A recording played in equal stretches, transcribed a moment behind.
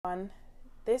everyone.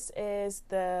 This is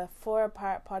the Four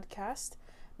Apart podcast.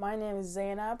 My name is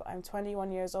Zainab. I'm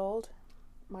 21 years old.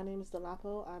 My name is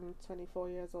Delapo. I'm 24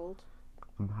 years old.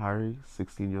 I'm Harry,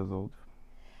 16 years old.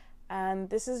 And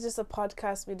this is just a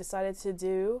podcast we decided to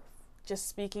do, just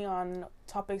speaking on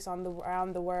topics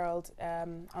around the world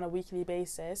on a weekly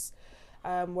basis.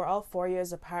 We're all 4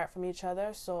 years apart from each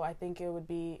other, so I think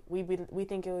we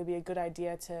think it would be a good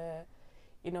idea to,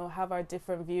 have our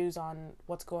different views on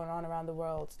what's going on around the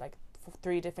world, like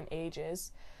three different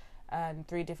ages and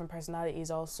three different personalities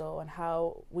also, and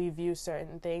how we view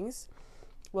certain things.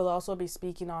 We'll also be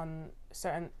speaking on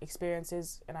certain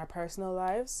experiences in our personal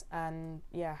lives and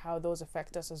how those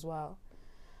affect us as well.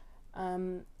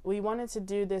 We wanted to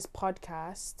do this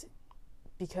podcast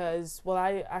because,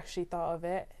 I actually thought of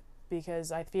it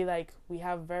because I feel like we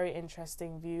have very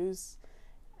interesting views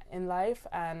in life,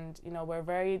 and we're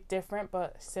very different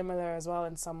but similar as well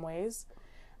in some ways,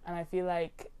 and I feel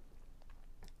like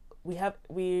I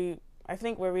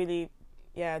think we're really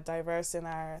diverse in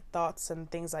our thoughts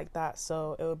and things like that,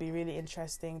 so it would be really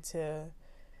interesting to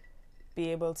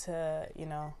be able to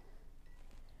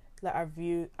let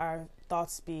our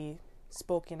thoughts be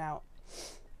spoken out.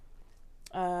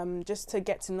 Just to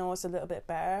get to know us a little bit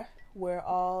better, we're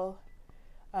all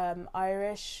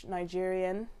Irish,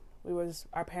 Nigerian.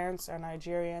 Our parents are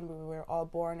Nigerian. We were all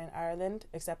born in Ireland,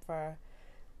 except for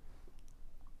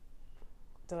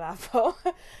Delapo.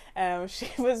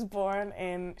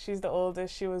 She's the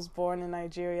oldest. She was born in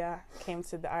Nigeria, came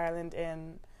to the Ireland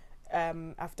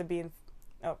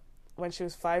when she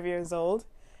was 5 years old.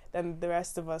 Then the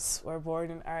rest of us were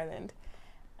born in Ireland.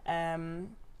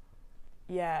 And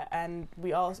we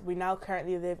now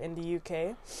currently live in the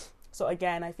UK. So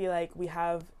again, I feel like we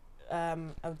have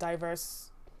a diverse,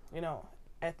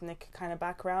 ethnic kind of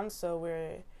background. So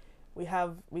we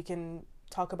can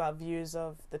talk about views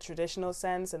of the traditional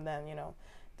sense, and then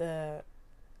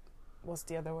what's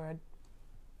the other word?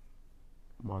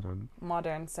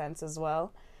 Modern sense as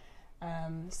well. I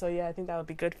think that would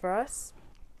be good for us.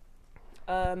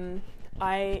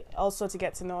 I also, to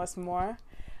get to know us more,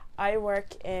 I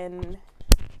work in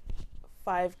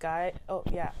Five Guys.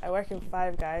 I work in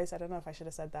Five Guys. I don't know if I should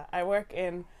have said that. I work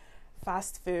in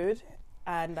fast food,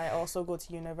 and I also go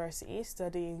to university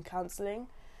studying counselling.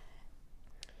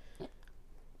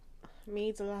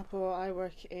 Me, Delapo, I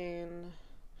work in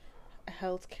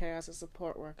healthcare as a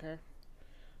support worker,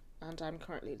 and I'm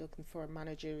currently looking for a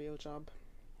managerial job.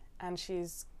 And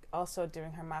she's also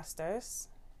doing her master's.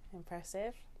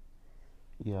 Impressive.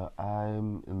 Yeah,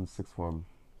 I'm in sixth form,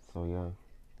 so yeah.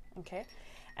 Okay.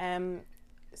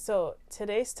 So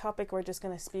today's topic we're just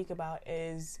going to speak about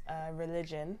is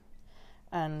religion,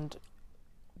 and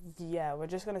we're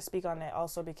just going to speak on it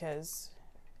also because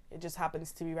it just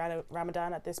happens to be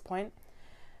Ramadan at this point.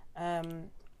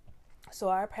 So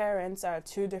our parents are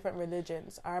two different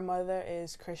religions. Our mother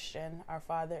is Christian, our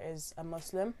father is a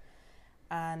Muslim,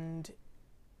 and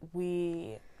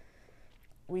we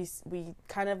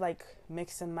kind of like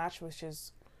mix and match, which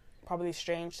is probably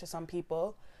strange to some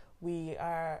people. We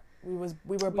were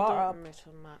brought up. We don't mix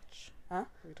and match. Huh?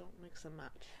 We don't mix and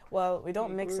match. Well, we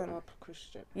don't mix and. and. We grew up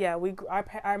Christian. Yeah,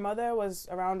 our mother was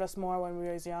around us more when we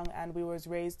was young, and we was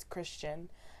raised Christian,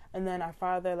 and then our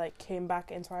father came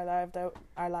back into our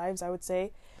lives, I would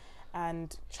say,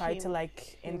 and tried to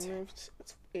He moved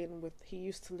in with. He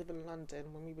used to live in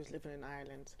London when we was living in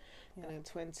Ireland, and in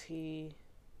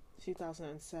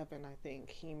 2007, I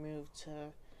think he moved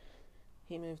to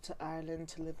Ireland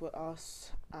to live with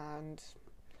us, and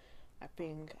I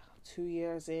think 2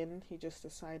 years in, he just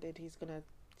decided he's gonna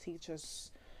teach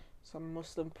us some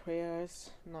Muslim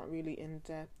prayers, not really in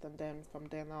depth, and then from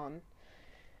then on,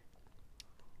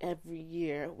 every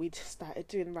year we just started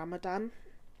doing Ramadan,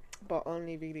 but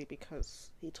only really because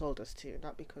he told us to,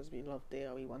 not because we loved it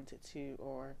or we wanted to,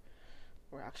 or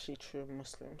we're actually true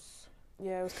Muslims.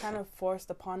 Yeah, it was kind of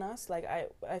forced upon us. I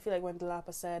feel like when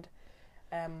Delapo said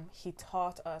he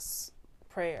taught us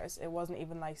prayers, it wasn't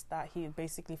even like that. He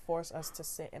basically forced us to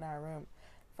sit in our room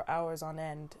for hours on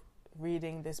end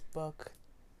reading this book,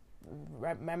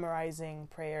 memorizing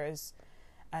prayers,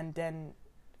 and then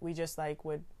we just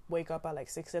would wake up at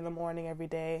 6 a.m. every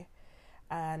day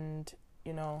and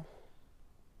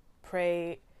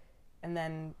pray, and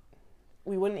then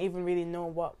we wouldn't even really know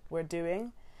what we're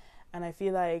doing. And I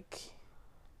feel like,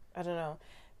 I don't know,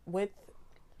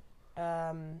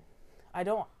 I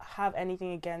don't have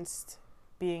anything against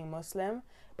being Muslim,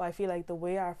 but I feel like the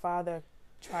way our father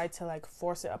tried to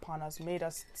force it upon us made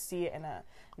us see it in a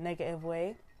negative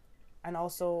way, and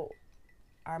also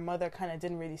our mother kind of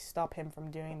didn't really stop him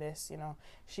from doing this.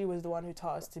 She was the one who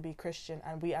taught us to be Christian,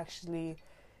 and we actually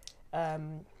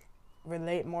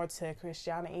relate more to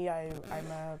Christianity. I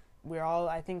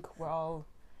think we're all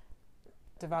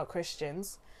devout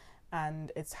Christians,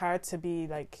 and it's hard to be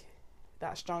like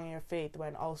that strong in your faith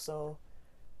when also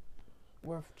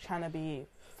we're trying to be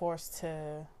forced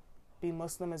to be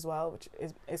Muslim as well, which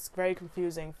is it's very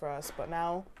confusing for us. But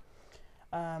now,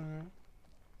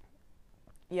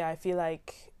 yeah, I feel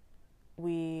like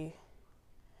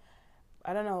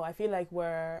I don't know, I feel like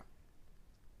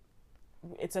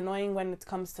it's annoying when it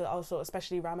comes to also,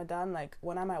 especially Ramadan, like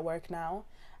when I'm at work now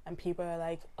and people are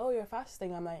like, oh, you're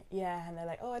fasting, I'm like, yeah, and they're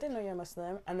like, oh, I didn't know you're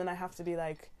Muslim, and then I have to be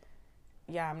like,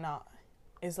 yeah, I'm not.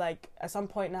 It's like at some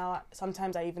point now,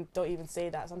 sometimes I even don't even say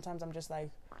that. Sometimes I'm just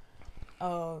like,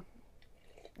 oh,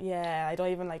 yeah, I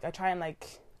don't even like, I try and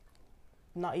like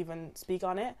not even speak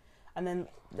on it, and then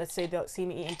let's say they'll see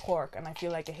me eating pork and I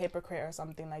feel like a hypocrite or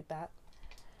something like that.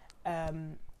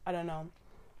 I don't know,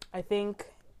 I think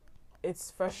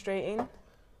it's frustrating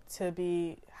to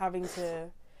be having to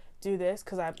do this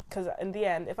because in the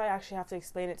end, if I actually have to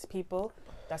explain it to people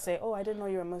that say, oh, I didn't know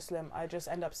you were Muslim, I just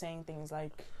end up saying things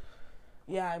like,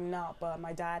 yeah, I'm not, but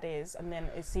my dad is, and then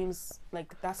it seems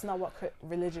like that's not what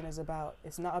religion is about.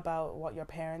 It's not about what your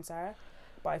parents are.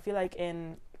 But I feel like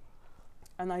in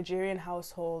a Nigerian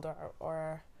household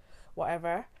or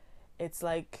whatever, it's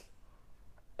like,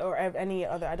 or any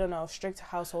other, I don't know, strict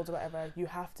households or whatever, you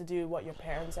have to do what your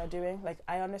parents are doing. Like,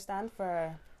 I understand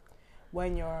for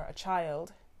when you're a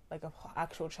child, like an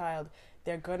actual child,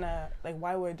 they're gonna, like,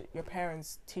 why would your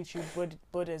parents teach you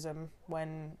Buddhism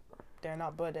when they're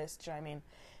not Buddhist? Do you know what I mean?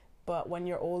 But when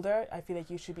you're older, I feel like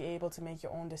you should be able to make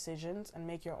your own decisions and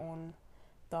make your own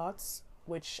thoughts,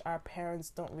 which our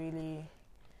parents don't really.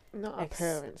 Not our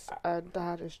parents. Our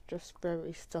dad is just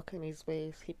very stuck in his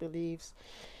ways. He believes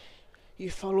you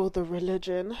follow the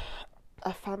religion.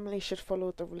 A family should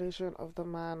follow the religion of the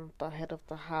man, the head of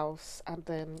the house, and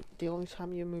then the only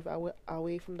time you move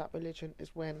away from that religion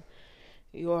is when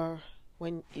you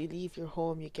leave your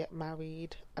home, you get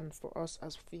married. And for us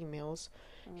as females,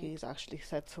 he's actually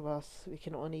said to us, we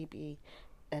can only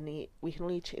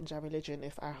change our religion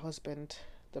if our husband,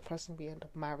 the person we end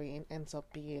up marrying, ends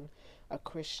up being a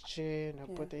Christian, a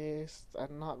Buddhist,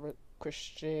 and not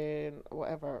Christian,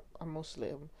 whatever, a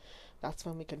Muslim. That's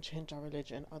when we can change our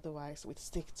religion. Otherwise, we'd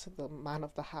stick to the man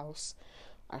of the house,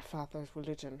 our father's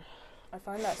religion. I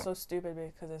find that so stupid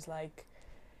because it's like,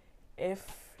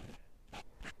 if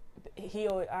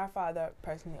our father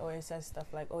personally always says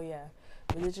stuff like, oh yeah,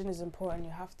 religion is important,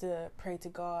 you have to pray to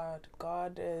God,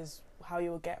 God is how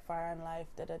you will get far in life,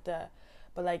 da da da.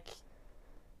 But like,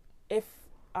 if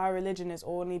our religion is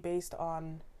only based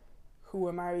on who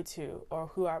we're married to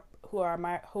or who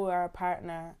our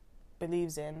partner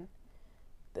believes in,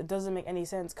 that doesn't make any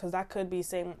sense, because that could be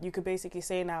saying, you could basically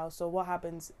say now, so what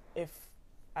happens if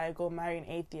I go marry an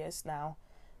atheist now,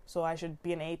 so I should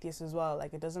be an atheist as well?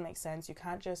 Like, it doesn't make sense. I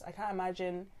can't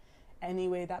imagine any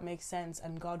way that makes sense,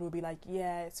 and God will be like,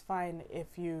 yeah, it's fine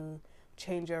if you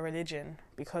change your religion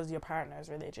because your partner's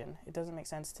religion. It doesn't make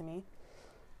sense to me.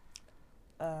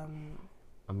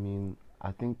 I mean,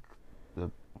 I think the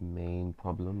main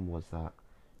problem was that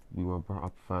we were brought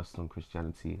up first on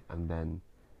Christianity and then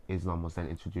Islam was then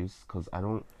introduced, because I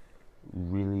don't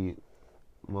really,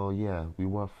 well, yeah, we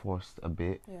were forced a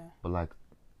bit, but like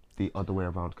the other way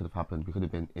around could have happened. We could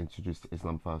have been introduced to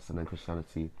Islam first and then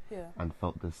Christianity, and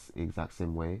felt this exact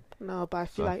same way. No, but I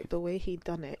feel like the way he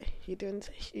done it,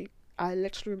 I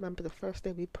literally remember the first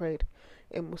day we prayed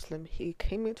in Muslim, he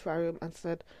came into our room and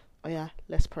said, oh yeah,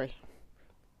 let's pray.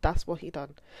 That's what he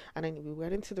done. And then we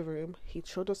went into the room, he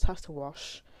showed us how to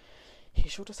wash. He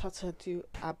showed us how to do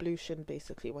ablution,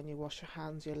 basically, when you wash your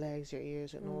hands, your legs, your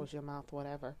ears, your nose, your mouth,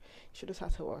 whatever. He showed us how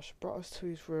to wash, brought us to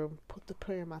his room, put the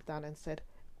prayer mat down and said,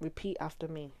 repeat after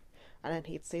me. And then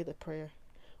he'd say the prayer.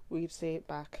 We'd say it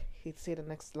back. He'd say the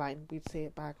next line. We'd say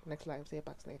it back. Next line, say it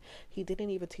back. He didn't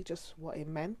even teach us what it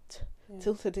meant.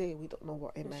 Till today, we don't know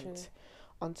what it meant.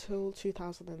 Until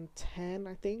 2010,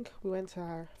 I think, we went to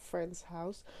our friend's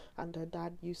house, and her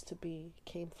dad used to be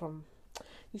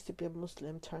a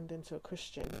Muslim, turned into a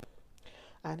Christian,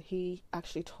 and he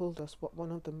actually told us what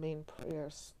one of the main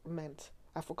prayers meant.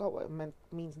 I forgot what it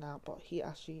means now, but he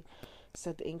actually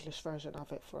said the English version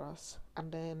of it for us.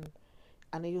 And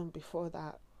even before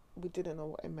that, we didn't know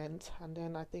what it meant. And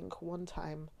then I think one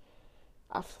time,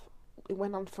 it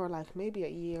went on for like maybe a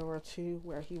year or two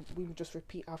where we would just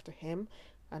repeat after him.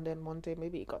 And then one day,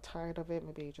 maybe he got tired of it,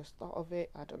 maybe he just thought of it,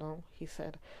 I don't know. He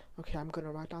said, okay, I'm going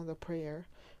to write down the prayer.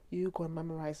 You go and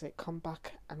memorize it, come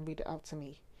back and read it out to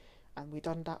me. And we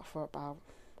done that for about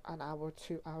an hour,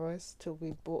 2 hours, till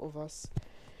we both of us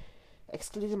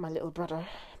excluding my little brother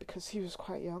because he was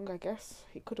quite young, I guess.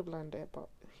 He could have learned it, but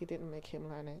he didn't make him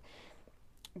learn it.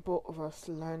 Both of us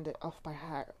learned it off by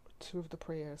heart, 2 of the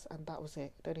prayers, and that was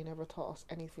it. Then he never taught us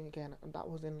anything again, and that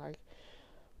was in like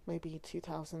maybe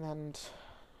 2000 and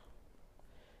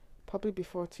probably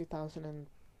before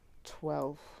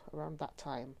 2012, around that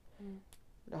time.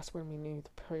 That's when we knew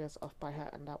the prayers off by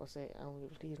heart, and that was it. And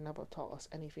he's never taught us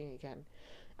anything again.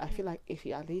 I feel like if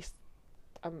he at least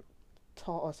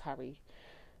taught us, Harry,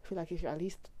 I feel like if you at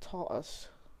least taught us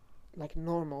like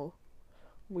normal,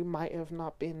 we might have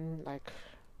not been like,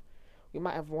 we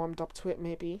might have warmed up to it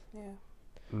maybe. Yeah.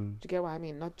 Do you get what I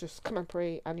mean? Not just come and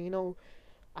pray. And you know,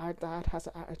 our dad has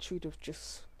an attitude of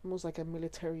just almost like a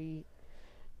military,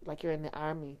 like you're in the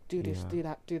army. Do this, do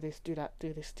that, do this, do that,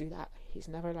 do this, do that. He's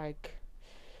never like,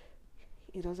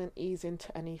 he doesn't ease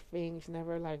into anything. He's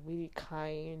never like really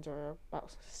kind or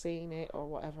about saying it or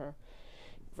whatever.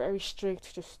 Very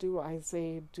strict. Just do what I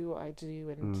say, do what I do,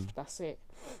 and that's it.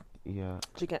 Yeah.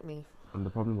 Do you get me? And the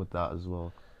problem with that as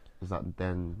well is that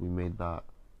then we made that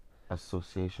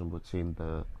association between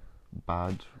the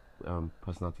bad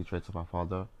personality traits of our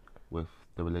father with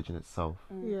the religion itself.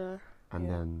 Yeah. And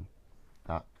then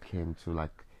that came to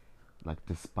like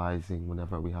despising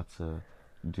whenever we had to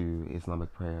do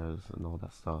Islamic prayers and all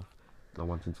that stuff, not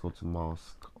wanting to go to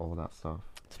mosque, all that stuff.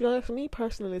 To be honest, for me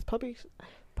personally, it's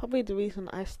probably the reason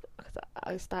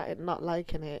I started not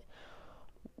liking it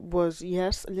was,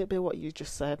 yes, a little bit what you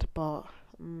just said, but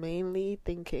mainly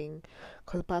thinking,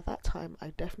 because by that time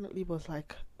I definitely was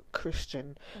like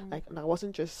Christian, like, and I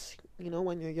wasn't just, you know,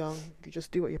 when you're young you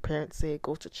just do what your parents say,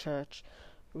 go to church,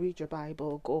 read your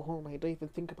Bible, go home, and you don't even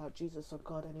think about Jesus or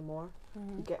God anymore.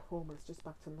 You get home, it's just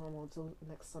back to normal until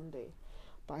next Sunday.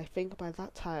 But I think by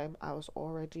that time I was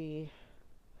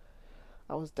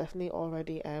definitely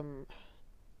already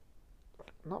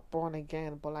not born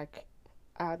again, but like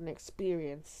I had an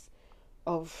experience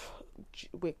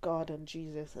with God and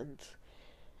Jesus, and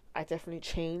I definitely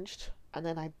changed. And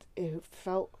then it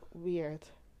felt weird,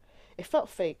 it felt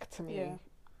fake to me.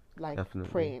 Like definitely.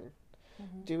 Praying,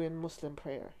 doing Muslim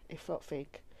prayer, it felt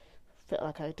fake. Felt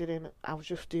like I was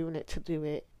just doing it to do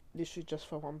it, literally just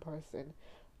for one person,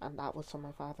 and that was for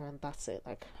my father, and that's it.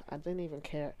 Like, I didn't even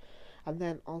care. And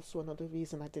then also another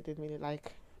reason I didn't really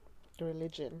like the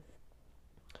religion,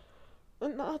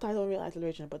 not that I don't really like the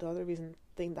religion, but the other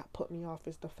thing that put me off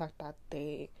is the fact that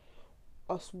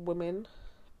us women,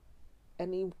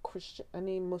 any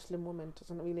Muslim woman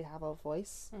doesn't really have a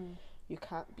voice. You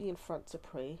can't be in front to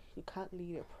pray, you can't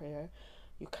lead a prayer,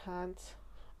 you can't,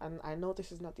 and I know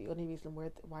this is not the only reason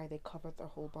why they covered their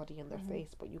whole body and their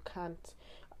face, but you can't,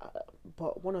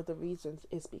 but one of the reasons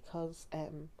is because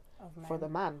for the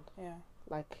man.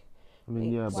 Like, I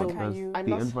mean, yeah, but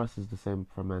the inverse is the same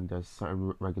for men. There's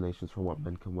certain regulations for what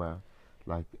men can wear.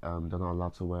 Like, they're not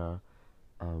allowed to wear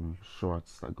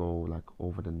shorts that go like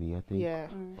over the knee, I think,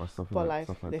 or stuff like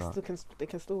that. They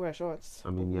can still wear shorts. I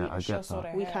mean, yeah, I get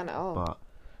that. We can't at all.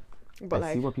 But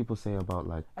I see what people say about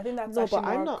like. I think that's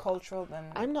actually more cultural than.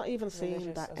 I'm not even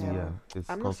saying that.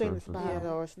 I'm not saying it's bad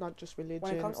or it's not just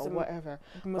religion or whatever.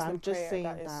 But I'm just saying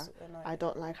that I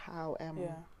don't like how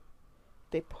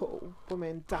they put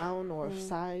women down or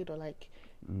side, or like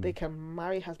they can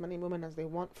marry as many women as they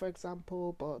want, for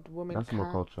example, but women that's can't.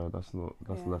 More culture. That's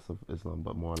less of Islam,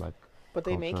 but more like. But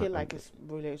they make it like it's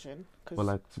religion. But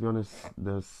like, to be honest,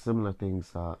 there's similar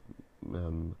things that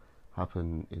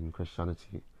happen in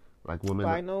Christianity. Like women,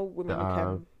 but I know women who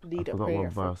can lead a prayer,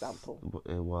 for example.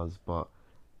 It was, but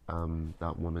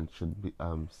that women should be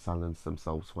silence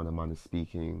themselves when a man is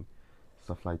speaking,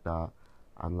 stuff like that,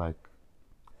 and like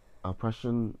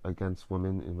oppression against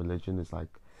women in religion is like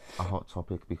a hot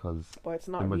topic because it's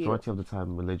not the majority of the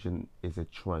time religion is a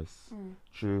choice.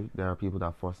 True, there are people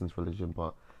that force into religion,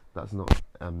 but that's not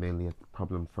mainly a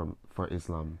problem for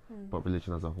Islam, but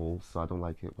religion as a whole. So I don't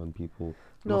like it when people.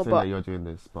 Not saying that you're doing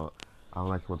this, but I don't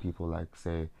like it when people like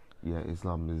say, yeah,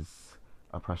 Islam is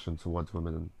oppression towards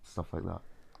women and stuff like that.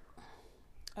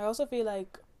 I also feel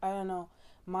like, I don't know,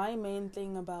 my main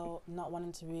thing about not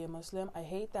wanting to be a Muslim, I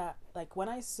hate that, like, when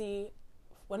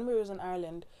we was in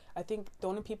Ireland, I think the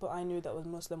only people I knew that was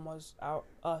Muslim was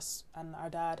us and our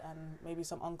dad and maybe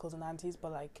some uncles and aunties,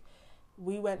 but like,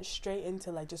 we went straight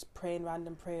into like just praying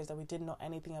random prayers that we didn't know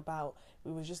anything about.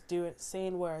 We were just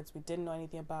saying words we didn't know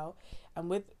anything about. And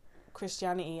with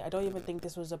Christianity, I don't even think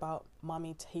this was about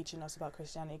mommy teaching us about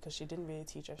Christianity, because she didn't really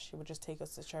teach us. She would just take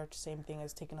us to church, same thing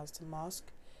as taking us to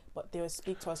mosque, but they would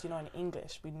speak to us, in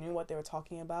English. We knew what they were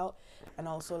talking about. And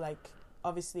also, like,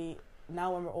 obviously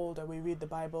now when we're older, we read the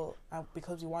Bible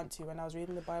because we want to. When I was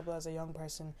reading the Bible as a young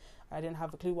person, I didn't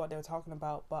have a clue what they were talking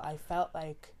about, but I felt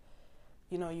like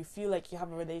you know, you feel like you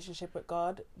have a relationship with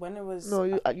God. When it was No,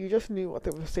 you just knew what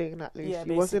they were saying at least. Yeah,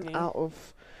 You wasn't basically.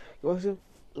 you wasn't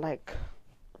like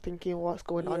thinking what's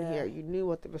going on Yeah. here. You knew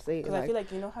what they were saying. because I Like, feel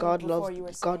like, you know how God before loves you were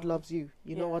God saying, loves you.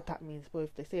 You know Yeah. what that means. But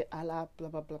if they say Allah blah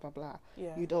blah blah blah blah,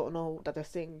 yeah. you don't know that they're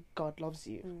saying God loves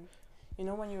you. You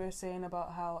know when you were saying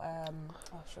about how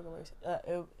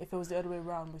if it was the other way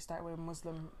around, we start with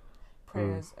Muslim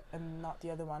prayers and not the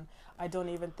other one. I don't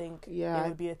even think Yeah. it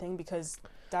would be a thing, because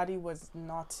Daddy was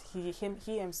not he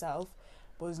himself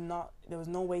was not. There was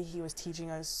no way he was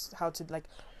teaching us how to, like,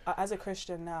 as a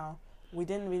Christian now. We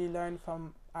didn't really learn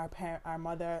from our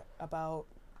mother about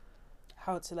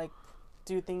how to, like,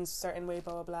 do things certain way,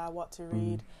 blah blah blah, what to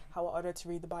read, how order to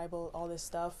read the Bible, all this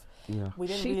stuff. Yeah. We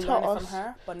didn't She really taught learn it from us-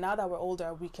 her, but now that we're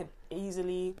older, we can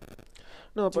easily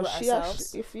No, do but it she ourselves.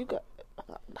 actually, if you got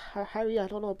Harry, I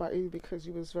don't know about you because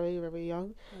you was very very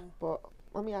young, Yeah. but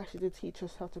mommy actually did teach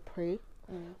us how to pray.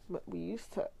 Mm. But we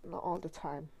used to, not all the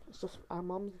time. It's just our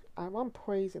mom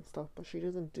prays and stuff, but she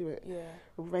doesn't do it Yeah.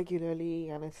 regularly,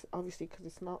 and it's obviously because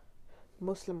it's not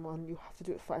Muslim one. You have to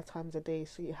do it 5 times a day,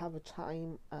 so you have a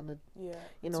time and Yeah.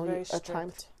 You It's know, very a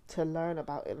time strict. to learn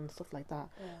about it and stuff like that.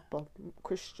 Yeah. But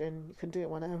Christian, you can do it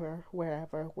whenever,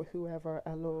 wherever, with whoever,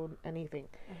 alone, anything.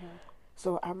 Mhm.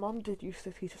 So our mom did used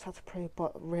to teach us how to pray,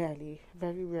 but rarely,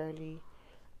 very rarely.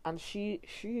 And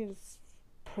she's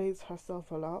praised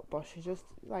herself a lot, but she just,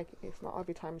 like, it's not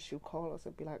every time she'll call us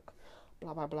and be like,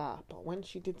 blah blah blah. But when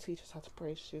she did teach us how to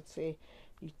pray, she'd say,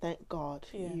 you thank God,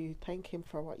 Yeah. you thank him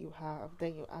for what you have,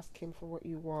 then you ask him for what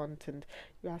you want, and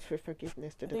you ask for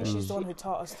forgiveness. I think she's the one who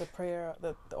taught us the prayer,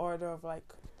 the order of,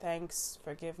 like, thanks,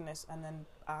 forgiveness, and then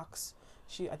acts.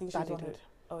 I think she's Daddy the one who. did.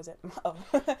 Oh, is it? Oh.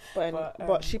 But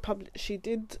But, she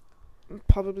did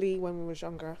probably when we was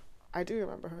younger. I do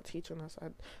remember her teaching us,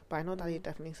 but I know Daddy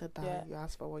definitely said that Yeah. you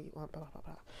ask for what you want, blah blah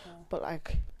blah. Yeah. But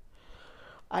like,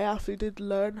 I actually did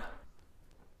learn.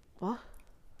 What?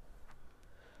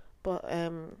 But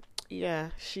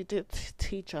yeah, she did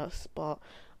teach us. But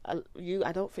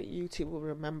I don't think you two will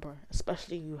remember,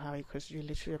 especially you, Harry, because you're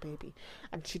literally a baby,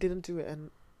 and she didn't do it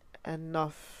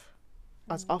enough.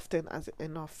 As often as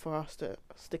enough for us to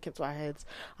stick into our heads,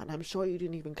 and I'm sure you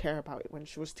didn't even care about it when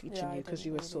she was teaching I you because didn't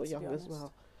you were really, so to be young as honest.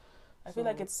 well. I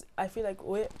feel like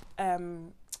with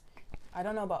I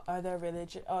don't know about other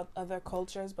religion or other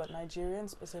cultures, but Nigerians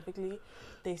specifically,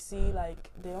 they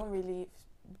don't really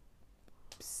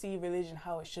see religion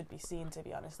how it should be seen, to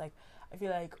be honest. Like, I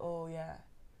feel like, oh yeah,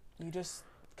 you just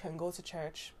can go to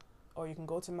church, or you can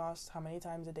go to mosque how many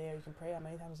times a day, or you can pray how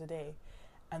many times a day,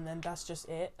 and then that's just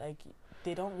it. Like,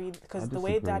 they don't read, because the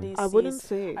way disagree. Daddy I sees, wouldn't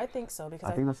say. I think so, because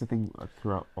I think that's the thing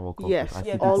throughout all cultures. Yes, I yeah,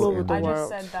 think all people over in the I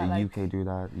world. just said that, the like, UK do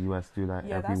that, US do that,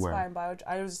 yeah, everywhere. that's fine, but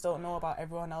I just don't know about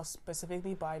everyone else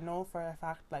specifically. But I know for a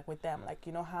fact, like, with them, like,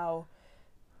 you know how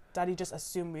Daddy just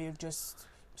assumed we just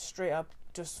straight up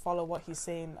just follow what he's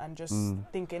saying, and just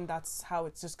thinking that's how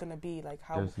it's just gonna be, like,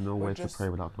 how There's no we're way just, to pray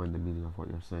without knowing the meaning of what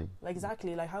you're saying. like,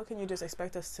 exactly, like, how can you just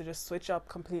expect us to just switch up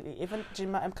completely? Even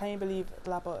can you believe,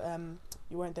 Lapa,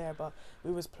 you weren't there, but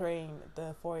we was praying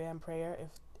the 4 a.m. prayer,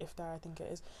 if that, I think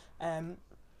it is, and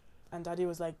Daddy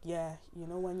was like, yeah, you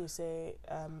know, when you say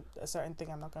a certain thing,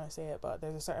 I'm not gonna say it, but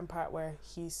there's a certain part where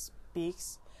he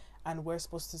speaks and we're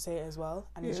supposed to say it as well,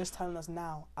 and he's just telling us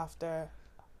now, after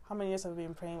how many years have we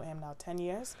been praying with him now? 10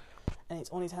 years, and he's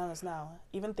only telling us now.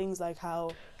 Even things like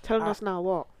how Telling us now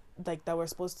what? like that we're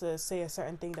supposed to say a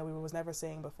certain thing that we was never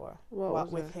saying before. What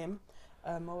was with it? him?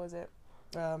 What was it?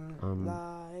 La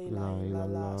La ilaha illallah,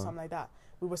 illallah. something like that.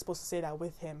 We were supposed to say that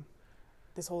with him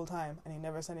this whole time, and he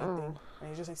never said anything, and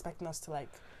he's just expecting us to, like,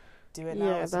 do it now.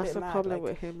 Yeah, It's a that's bit the mad. problem Like,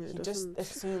 with him. he just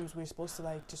assumes we're supposed to,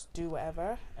 like, just do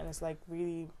whatever, and it's, like,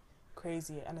 really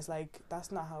crazy, and it's like,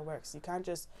 that's not how it works. You can't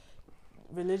just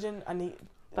religion, and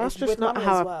That's it's just with not mommy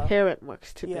how as a well. parent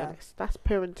works, to be Yeah. honest. That's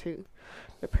parenting.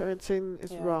 The parenting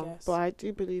is Yeah, I wrong. guess. But I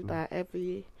do believe that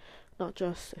it's not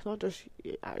just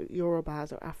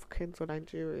Yorubas or Africans or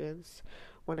Nigerians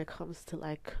when it comes to,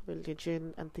 like,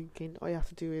 religion and thinking all you have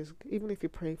to do is, even if you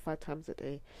pray 5 times a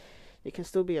day, you can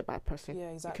still be a bad person. Yeah,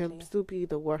 exactly. You can still be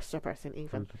the worst person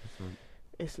even. 100%.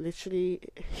 It's literally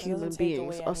human doesn't take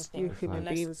beings. away Us anything human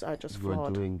unless beings are just You're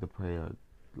flawed. doing the prayer,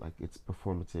 like, it's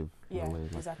performative in Yeah, a way.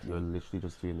 Like, exactly. You're literally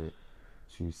just doing it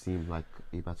to seem like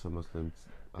a better Muslim.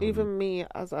 Even me,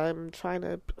 as I'm trying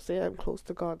to say I'm close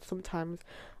to God, sometimes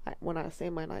when I say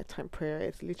my nighttime prayer,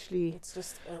 it's literally It's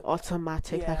just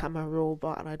automatic, like yeah. I'm a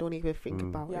robot and I don't even think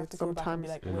about you have it. to go back and be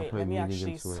like, You're not wait, putting let me meaning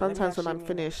actually. into it. let me Sometimes when actually I'm mean it.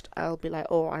 finished, I'll be like,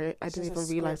 oh, I It's didn't just even a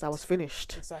realize I was script.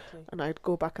 finished. Exactly. And I'd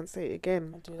go back and say it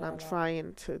again. I do And that I'm a lot.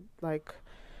 trying to, like,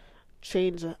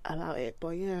 change about it. But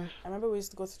yeah, I remember we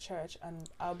used to go to church, and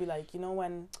I'll be like,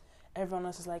 when everyone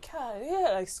else is like,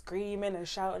 yeah, like screaming and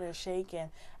shouting and shaking,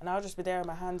 and I'll just be there with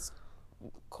my hands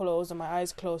closed and my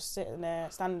eyes closed,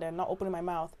 standing there, not opening my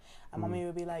mouth, and mommy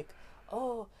would be like,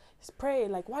 oh, pray,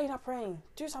 like, why are you not praying?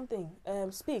 Do something,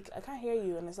 speak, I can't hear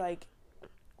you. And it's like,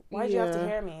 why do you have to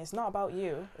hear me? It's not about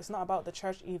you. It's not about the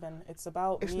church even. It's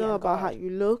about it's me not and about God. how you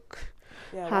look,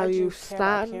 how you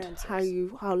stand,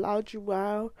 how loud you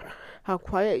are, how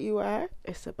quiet you are.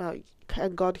 It's about,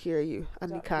 can God hear you?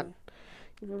 And He can.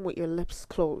 Even with your lips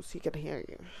closed, He can hear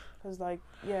you. Because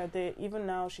even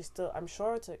now I'm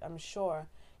sure,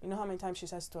 you know how many times she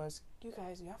says to us, you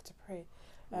guys, you have to pray.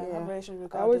 Have a relationship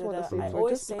with God. I always want to say,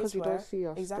 always just because you don't see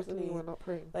us, doesn't mean we're not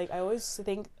praying. Like, I always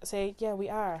say, yeah, we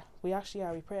are. We actually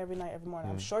are. We pray every night, every morning.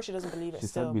 Yeah. I'm sure she doesn't believe it. She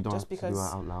still. Said we don't just because do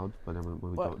it out loud, but then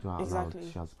when we don't do it out loud,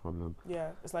 she has a problem. Yeah,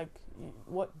 it's like,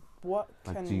 what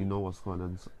like, do you know what's going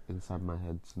on inside my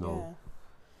head? No. Yeah.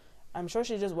 I'm sure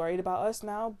she's just worried about us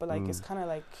now, but like, it's kind of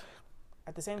like,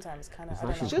 at the same time, it's kind of,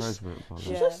 I don't know.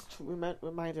 She's just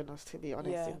reminding us to be honest.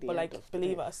 Yeah, but like,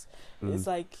 believe us. It's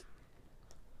like,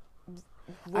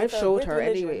 I've showed her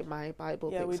religion, anyway my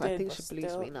Bible things. So I think she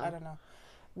believes me now. I don't know.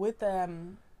 With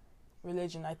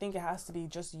religion, I think it has to be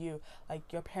just you.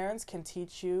 Like, your parents can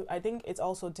teach you. I think it's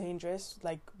also dangerous,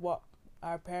 like what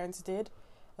our parents did,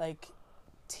 like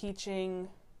teaching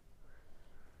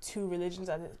two religions.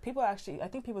 I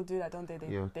think people do that, don't they?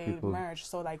 They merge,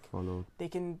 so like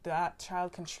that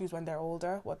child can choose when they're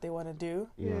older what they want to do.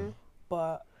 Yeah.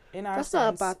 But in our that's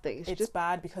sense, not a bad thing. It's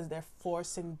bad because they're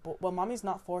forcing. Well, mommy's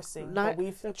not forcing, but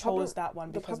we've chose that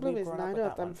one because the problem we've is grown neither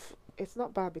up with of them. It's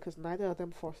not bad because neither of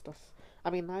them forced us. I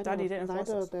mean, neither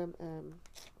of them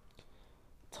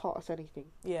taught us anything.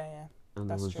 Yeah. And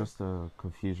there was just a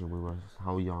confusion. We were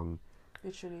how young.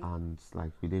 Literally. And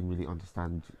like we didn't really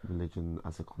understand religion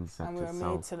as a concept. And we were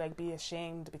itself. made to like be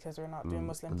ashamed because we're not doing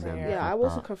Muslim prayer. Yeah, I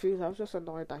wasn't confused. I was just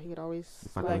annoyed that he'd always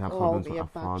call me a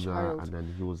bad child. And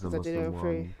then he was the Muslim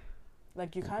one.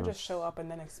 Like, you can't just show up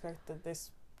and then expect that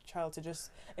this child to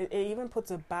just. It even puts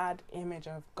a bad image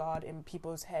of God in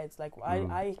people's heads. Like,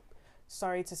 I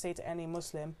sorry to say to any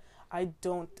Muslim, I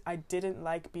didn't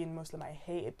like being Muslim. I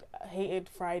hated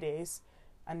Fridays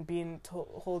and being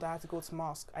told I had to go to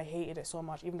mosque. I hated it so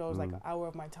much, even though it was like an hour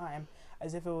of my time,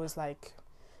 as if it was like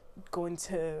going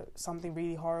to something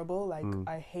really horrible. Like,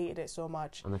 I hated it so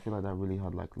much. And I feel like that really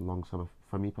had like long-term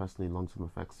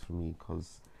effects for me,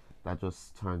 because that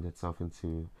just turned itself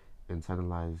into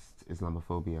internalized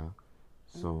Islamophobia.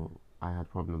 So I had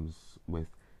problems with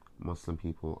Muslim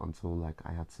people until like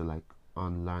I had to like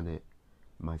unlearn it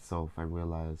myself and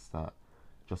realize that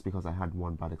just because I had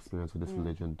one bad experience with this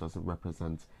religion doesn't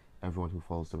represent everyone who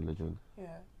follows the religion.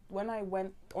 Yeah. When I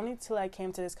went, only till I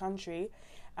came to this country,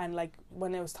 and like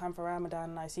when it was time for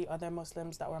Ramadan, and I see other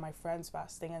Muslims that were my friends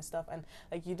fasting and stuff, and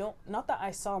like not that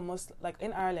I saw like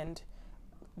in Ireland,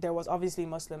 there was obviously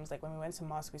Muslims, like when we went to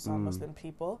mosque we saw Muslim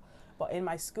people, but in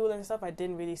my school and stuff I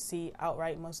didn't really see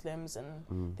outright Muslims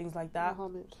and things like that.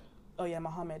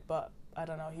 Muhammad, but I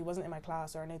don't know, he wasn't in my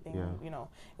class or anything.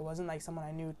 It wasn't like someone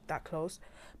I knew that close.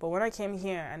 But when I came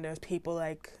here and there's people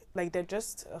like they're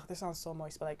just this sounds so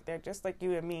moist, but like they're just like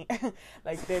you and me.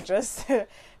 Like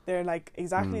they're like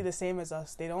exactly the same as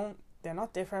us. They're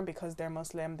not different because they're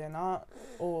Muslim. They're not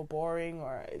boring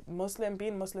or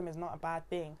being Muslim is not a bad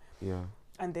thing. Yeah.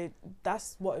 And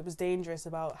that's what it was dangerous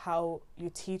about how you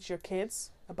teach your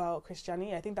kids about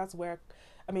Christianity. I think that's where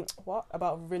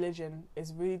about religion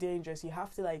is really dangerous. You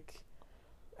have to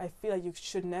I feel like you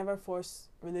should never force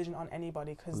religion on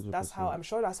anybody, because I'm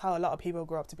sure that's how a lot of people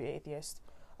grow up to be atheist.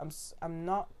 I'm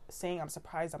not saying I'm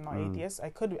surprised I'm not atheist.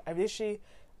 I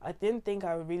didn't think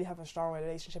I would really have a strong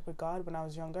relationship with God when I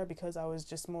was younger, because I was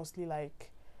just mostly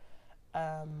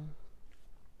I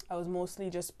was mostly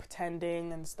just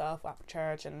pretending and stuff at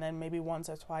church, and then maybe once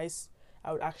or twice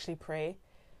I would actually pray,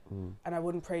 and I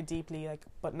wouldn't pray deeply.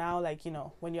 But now,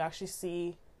 when you actually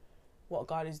see what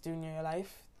God is doing in your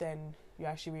life, then you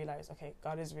actually realize, okay,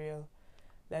 God is real.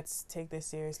 Let's take this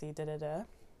seriously.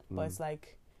 But it's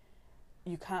like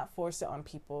you can't force it on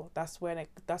people. That's when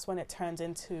it turns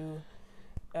into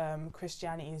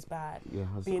Christianity is bad. Yeah,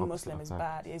 being Muslim is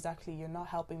bad. Exactly. You're not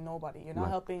helping nobody. You're not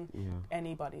helping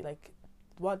anybody. Like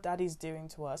what Daddy's doing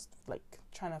to us, like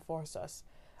trying to force us.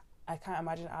 I can't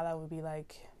imagine Allah would be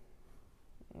like,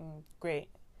 great,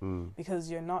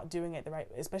 because you're not doing it the right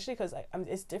way. Especially because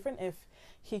it's different if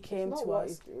he came to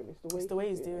us. It's the way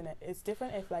he's doing it. It's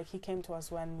different if he came to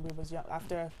us when we was young,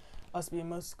 after us being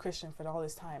most Christian for all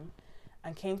this time,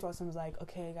 and came to us and was like,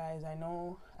 okay guys, I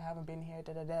know I haven't been here,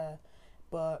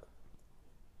 but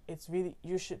it's really,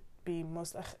 you should be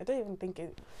Muslim. I don't even think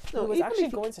it. No, He was even actually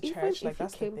if he- going to even church. Like if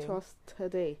that's he came the to thing. us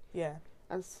today Yeah.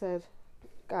 and said,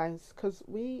 "Guys, because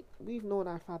we've known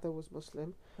our father was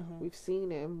Muslim. Hmm. We've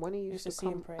seen him when he used to see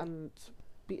him come pray. and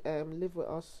be live with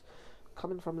us,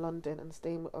 coming from London and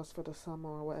staying with us for the summer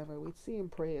or whatever. We'd see him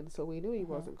praying, so we knew he Mhm.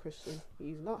 wasn't Christian.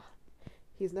 He's not.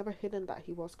 He's never hidden that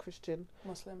he was Christian.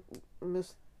 Muslim.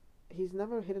 He's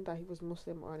never hidden that he was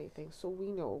Muslim or anything. So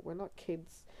we know we're not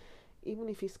kids. Even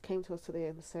if he came to us today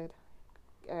and said,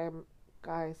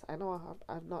 "Guys, I know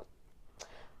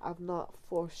I've not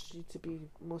forced you to be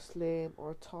Muslim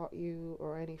or taught you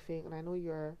or anything, and I know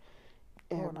you're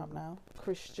Grown up now.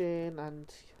 Christian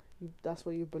and that's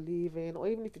what you believe in." Or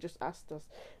even if you just asked us,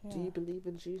 "Do Yeah. you believe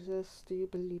in Jesus? Do you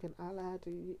believe in Allah? Do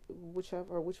you which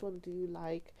one do you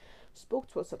like?" Spoke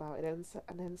to us about it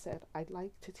and then said, "I'd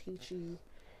like to teach you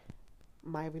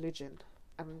my religion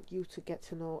and you to get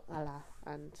to know Allah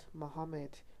and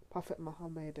Muhammad, Prophet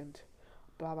Muhammad, and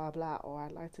blah blah blah, or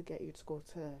I'd like to get you to go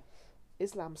to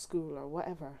Islam school or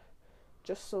whatever,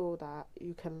 just so that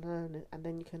you can learn it and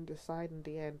then you can decide in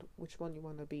the end which one you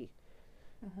want to be."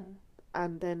 Hmm.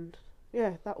 And then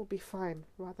that would be fine,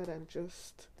 rather than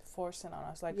just Forcing on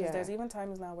us, like, 'cause Yeah. there's even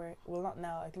times now where, well, not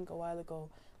now, I think a while ago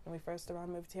when we first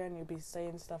around moved here, and you'd be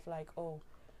saying stuff like, "Oh,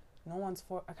 no one's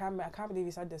for." I can't believe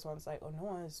you said this once. Like, "Oh, no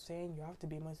one is saying you have to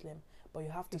be Muslim, but you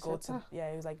have to He go said to." that? Yeah,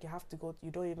 he was like, "You have to go.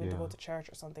 You don't even have to go Yeah. to church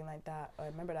or something like that." I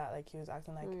remember that. Like, he was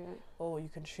acting like, oh, yeah. "Oh, you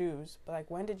can choose," but like,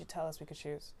 when did you tell us we could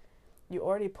choose? You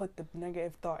already put the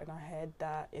negative thought in our head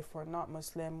that if we're not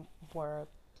Muslim, we're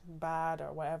bad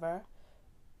or whatever.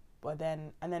 But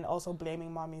then, and then also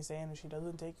blaming mommy, saying she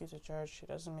doesn't take you to church, she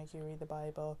doesn't make you read the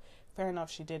Bible. Fair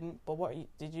enough, she didn't. But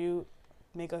did you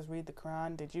make us read the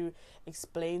Quran? Did you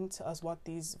explain to us what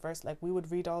these verse, like, we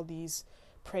would read all these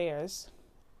prayers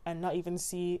and not even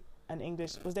see an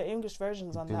English? Was there English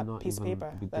versions on that piece of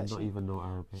paper? We that did not even know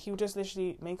Arabic. he would just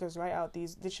literally make us write out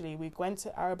these. Literally, we went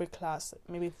to Arabic class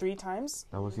maybe 3 times.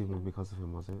 That was even because of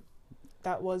him, was it?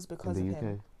 That was because in of the UK?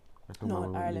 him. I can No, remember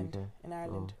in when Ireland. UK. In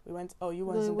Ireland, we went. Oh, you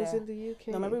No, wasn't it was there. in the UK.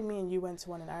 No, remember me and you went to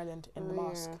one in Ireland in the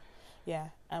mosque. Yeah. Yeah,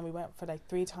 and we went for like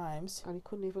 3 times. And he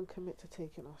couldn't even commit to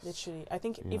taking us. Literally, I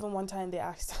think Yeah. even one time they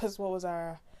asked us what was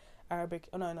our Arabic.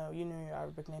 Oh no, you knew your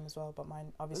Arabic name as well, but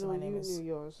mine, obviously, No, my name you is. knew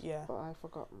yours. Yeah. But I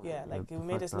forgot mine. Yeah, like the it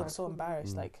made fact us look that- so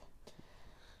embarrassed. Mm. Like, The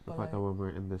But, fact that when we're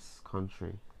in this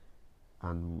country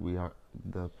and we are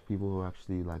the people who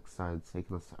actually like started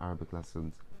taking us to Arabic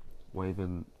lessons were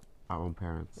even our own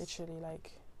parents. literally,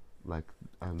 Like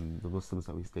the Muslims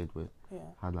that we stayed with yeah.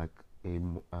 had like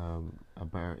a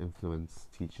better influence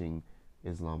teaching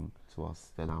Islam to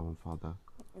us than our own father.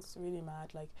 It's really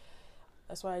mad. Like,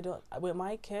 that's why I don't. With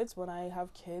my kids, when I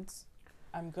have kids,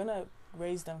 I'm gonna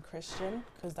raise them Christian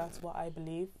because that's what I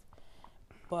believe.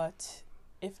 But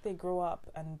if they grow up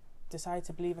and decide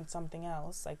to believe in something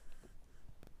else, like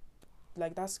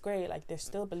that's great. Like, they're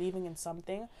still believing in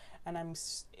something, and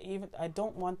I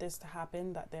don't want this to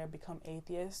happen, that they become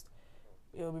atheist.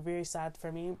 It will be very sad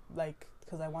for me, like,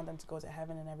 because I want them to go to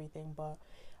heaven and everything. But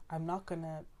I'm not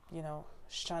gonna,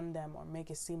 shun them or make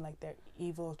it seem like they're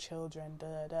evil children,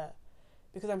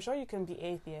 because I'm sure you can be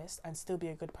atheist and still be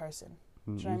a good person.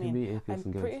 You know what I can mean? be atheist I'm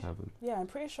and get pretty- into heaven. Yeah, I'm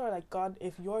pretty sure, like, God,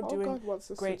 if you're All doing God wants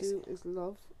us great- to do is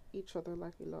love each other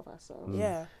like we love ourselves.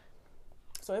 Yeah.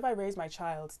 So if I raise my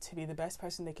child to be the best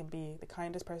person they can be, the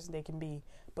kindest person they can be,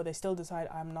 but they still decide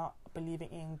I'm not believing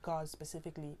in God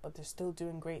specifically, but they're still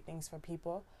doing great things for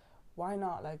people, why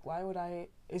not? Like, why would I?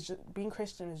 It's just, being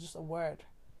Christian is just a word.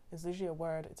 It's literally a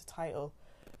word. It's a title.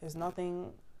 There's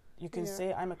nothing you can Yeah.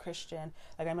 say I'm a Christian.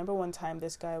 Like, I remember one time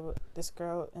this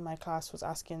girl in my class was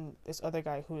asking this other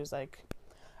guy who was like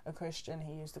a Christian.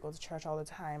 He used to go to church all the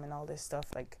time and all this stuff.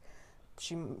 Like,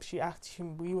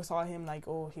 we saw him like,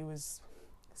 oh, he was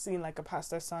seen like a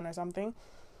pastor's son or something,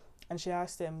 and she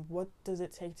asked him, what does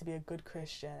it take to be a good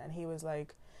Christian? And he was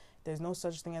like, there's no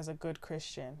such thing as a good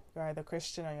Christian. You're either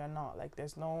Christian or you're not. Like,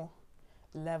 there's no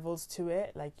levels to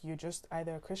it. Like, you're just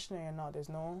either a Christian or you're not. There's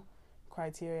no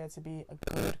criteria to be a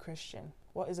good Christian.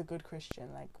 What is a good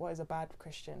Christian? Like, what is a bad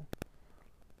Christian?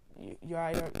 You're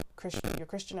either Christian, you're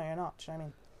Christian or you're not. Do you know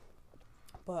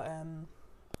what I mean?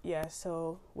 But yeah,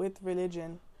 so with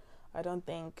religion, I don't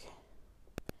think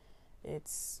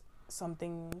it's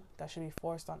something that should be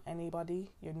forced on anybody.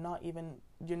 You're not even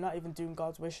doing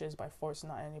God's wishes by forcing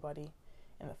on anybody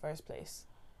in the first place.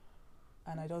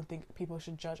 And I don't think people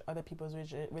should judge other people's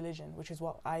religion, which is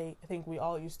what I think we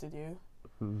all used to do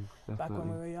back when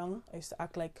we were young. I used to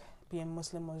act like being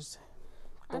Muslim was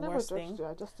the I never worst judged thing. it.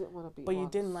 I just didn't want to be. But you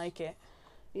once. didn't like it.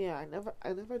 Yeah, I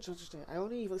never judged it. I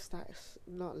only even started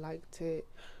not liked it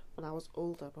when I was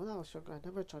older. But when I was younger, I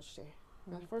never judged it.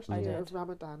 The first I year did. of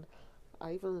Ramadan,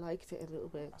 I even liked it a little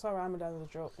bit. I saw Ramadan as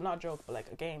a joke, not a joke, but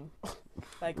like a game.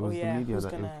 Like, It was the media who's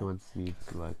that gonna? influenced me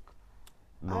to like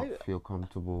not feel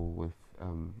comfortable with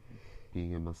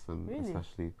being a Muslim, Really?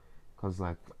 especially because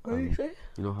like What do you say?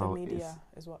 you know The how media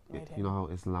is what made him. you know how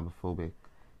Islamophobic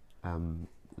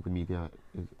the media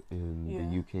in Yeah.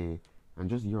 the UK and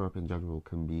just Europe in general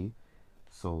can be.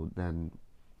 So then,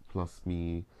 plus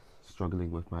me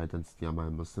struggling with my identity, am I a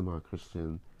Muslim or a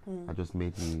Christian? It just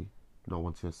made me not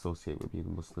want to associate with being a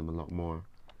Muslim a lot more,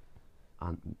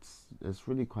 and it's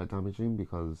really quite damaging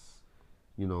because,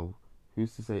 you know,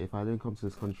 who's to say if I didn't come to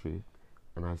this country,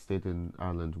 and I stayed in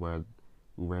Ireland where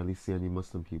we rarely see any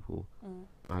Muslim people,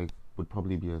 I would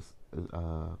probably be a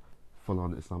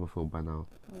full-on Islamophobe by now.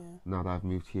 Yeah. Now that I've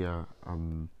moved here,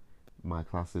 my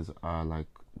classes are like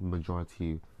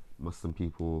majority Muslim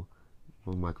people.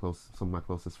 Some of my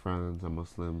closest friends are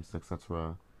Muslims,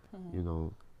 etc. You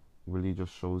know, really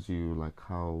just shows you like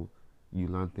how you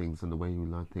learn things, and the way you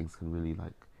learn things can really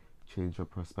like change your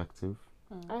perspective.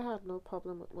 I had no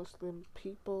problem with Muslim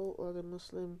people or the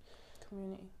Muslim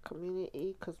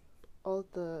community because all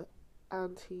the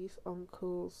aunties,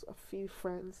 uncles, a few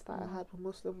friends that I had were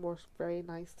Muslim were very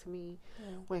nice to me. Yeah.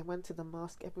 When I went to the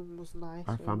mosque, everyone was nice.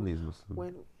 Our family is Muslim.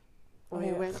 When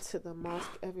we went to the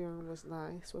mosque, everyone was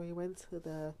nice. When we went to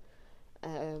the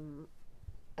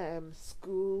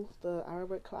school, the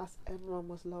Arabic class, everyone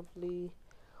was lovely.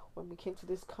 When we came to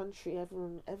this country,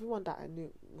 everyone that I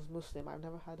knew was Muslim. I've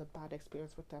never had a bad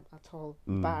experience with them at all,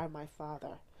 bar my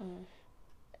father.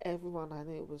 Everyone I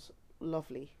knew was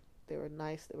lovely. They were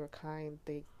nice, they were kind,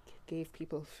 they gave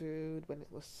people food when it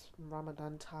was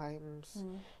Ramadan times.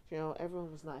 You know,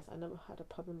 everyone was nice. I never had a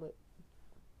problem with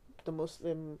the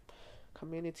Muslim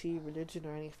community, religion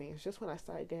or anything. It's just when I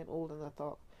started getting old and I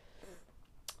thought,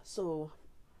 so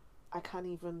I can't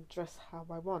even dress how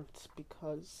I want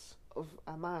because of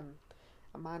a man.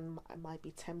 A man might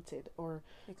be tempted, or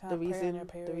You can't the pray on reason your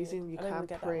period. the reason you I didn't can't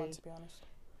get pray. that one, to be honest.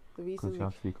 The Because reason you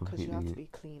have to be because you have to completely be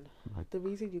clean. like The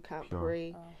reason you can't pure.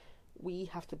 pray, Oh. we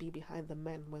have to be behind the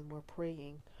men when we're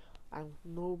praying, and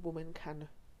no woman can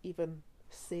even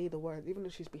say the words, even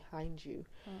if she's behind you.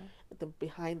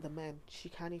 Behind the men, she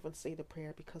can't even say the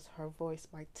prayer because her voice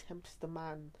might tempt the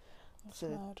man That's to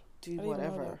mad. do I didn't even know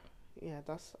whatever. Yeah,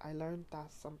 I learned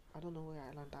that I don't know where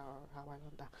I learned that or how I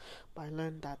learned that, but I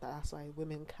learned that's why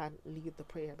women can't lead the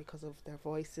prayer because of their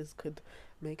voices could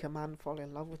make a man fall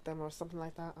in love with them or something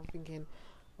like that. I'm thinking,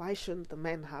 why shouldn't the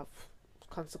men have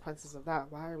consequences of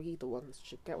that? Why are we the ones?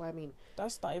 You get what I mean?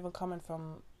 That's not even coming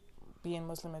from being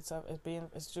Muslim itself.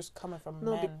 It's just coming from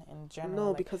No, men in general. No,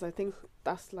 like, because I think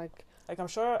that's like I'm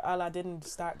sure Allah didn't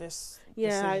start this.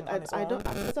 yeah, decision on his I don't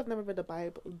own. because I've never read the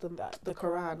Bible, the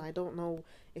Quran. I don't know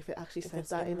if it actually If says it's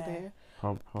that in in there. there.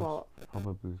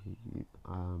 Probably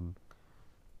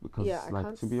because Yeah, I like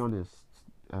can't to be honest,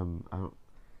 I don't,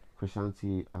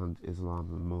 Christianity and Islam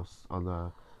and most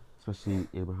other, especially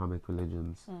Abrahamic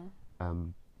religions,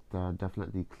 there are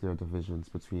definitely clear divisions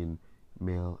between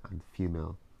male and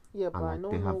female, Yeah, but I like,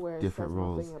 know they have nowhere it different says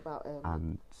roles nothing about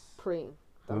and praying.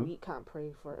 That Hmm? we can't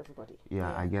pray for everybody.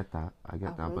 yeah, I Yeah. get that, I've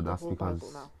but read the that's whole because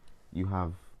Bible now. you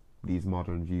have these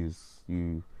modern views.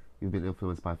 You've been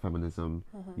influenced by feminism.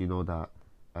 You know that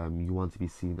you want to be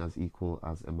seen as equal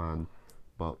as a man,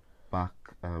 but back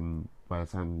by the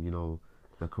time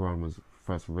the Quran was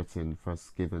first written,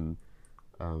 first given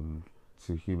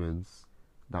to humans,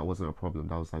 that wasn't a problem.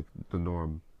 That was like the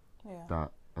norm. Yeah.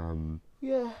 That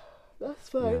Yeah, that's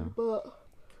fine, Yeah. but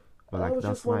but that like was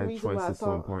that's just one why reason why choice I is so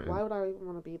thought, important. why would I even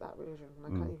want to be that religion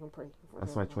when I can't even pray? for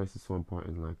That's why everyone? choice is so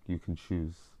important. Like you can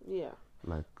choose. Yeah.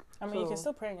 Like I mean, you can So-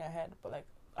 still pray in your head, but like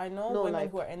I know No, women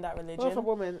like, who are in that Well, if a religion.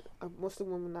 woman, a Muslim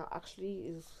woman that actually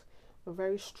is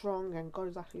very strong and God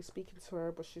is actually speaking to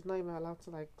her, but she's not even allowed to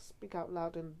like speak out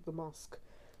loud in the mosque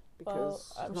Well,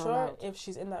 because I'm she's not sure allowed. if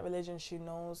she's in that religion, she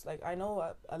knows. Like I know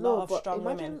a No, lot of but strong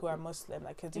women imagine- who are Muslim,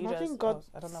 like imagine Khadija's. God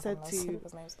I don't know if said I'm allowed to to say you-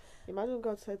 people's names. Imagine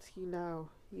God said to you now,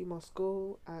 you must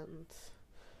go and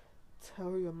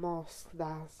tell your mosque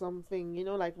that something,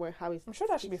 like where how he's. I'm sure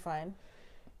that should be fine.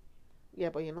 Yeah,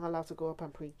 but you're not allowed to go up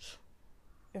and preach.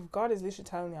 If God is literally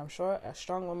telling you, I'm sure a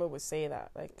strong woman would say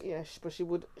that. Like Yeah, but she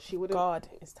wouldn't. God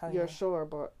is telling You're you. sure,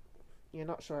 but you're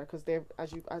not sure because they're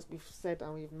as we've said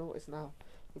and we've noticed now,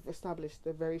 we've established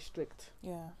they're very strict.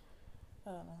 Yeah. I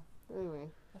don't know.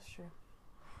 Anyway, That's true.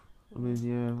 I mean,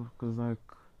 yeah, because like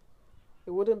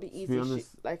it wouldn't be To easy. be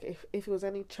honest- Like if it was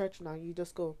any church now, you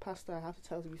just go, Pastor, I have to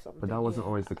tell you something. but that wasn't Yeah.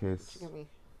 always the Do you case. get me?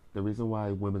 The reason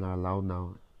why women are allowed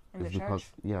now In the is because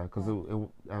church? because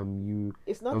you.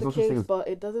 It's not There's the also things- case, but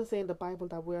it doesn't say in the Bible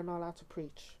that we're not allowed to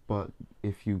preach. But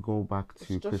if you go back It's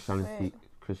to just saying.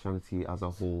 Christianity as a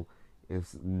whole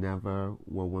is never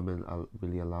were women are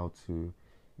really allowed to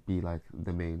be like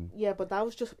the main. Yeah, but that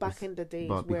was just back It's- in the days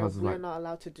but where because, we're like- not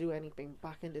allowed to do anything.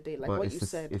 Back in the day, like but what it's you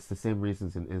said. it's the same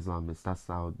reasons in Islam. That's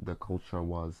how the culture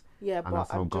was, Yeah, and but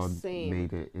that's how I'm God just saying.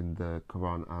 made it in the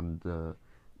Quran and the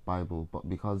Bible. But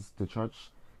because the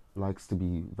church likes to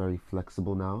be very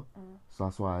flexible now, so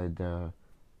that's why they're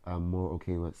more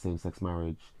okay with same-sex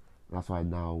marriage. That's why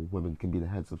now women can be the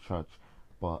heads of church.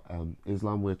 But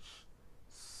Islam, which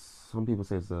some people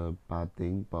say is a bad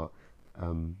thing, but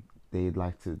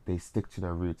they stick to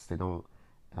their roots. They don't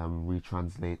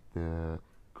retranslate the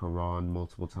Quran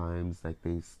multiple times. Like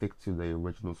they stick to the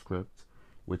original script,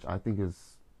 which I think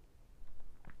is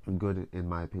good in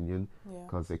my opinion, Yeah.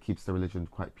 because it keeps the religion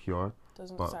quite pure.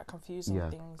 Doesn't but- start confusing Yeah,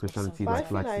 things. with Christianity But I like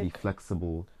feel likes to be like-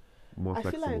 flexible, more I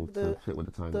feel like flexible to the- fit with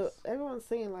the times. Everyone's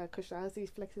saying like Christianity is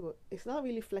flexible. It's not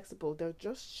really flexible. They're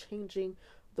just changing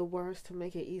the words to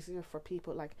make it easier for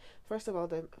people. Like first of all,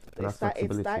 it that's started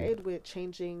flexibility. with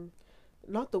changing,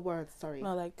 not the words. Sorry,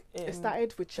 No, like it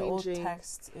started with the old changing.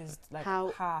 text is like how-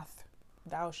 hath,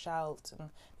 thou shalt, and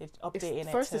they're updating it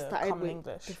First, it to started common with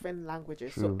English. different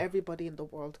languages, True. so everybody in the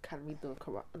world can read the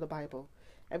Quran, the Bible.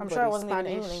 I'm Everybody, sure it wasn't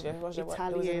Spanish, even in English. Was it?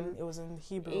 Italian, It was in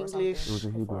Hebrew English. or It was in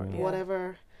something. Hebrew, before, yeah.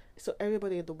 whatever. So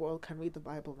everybody in the world can read the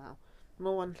Bible now.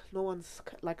 No one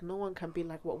can be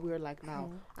like what we're like now.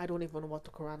 Mm. I don't even know what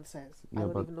the Quran says. Yeah, I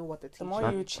don't but even know what the teacher. more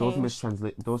That-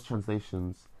 you those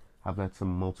translations have led to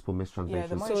multiple mistranslations Yeah,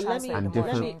 the more So you let translate, me- the and more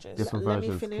it different changes. different Let me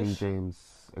versions, King finish.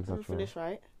 James, Let me etc. finish,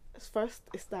 right? First,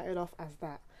 it started off as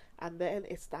that, and then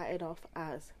it started off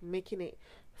as making it.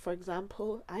 For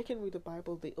example, I can read the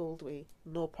Bible the old way,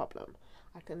 no problem.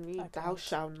 I can read I "Thou can't.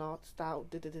 shalt not," "Thou,"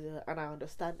 and I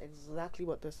understand exactly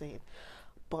what they're saying.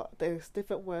 But there's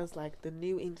different words like the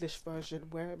New English Version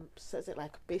where it says it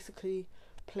like basically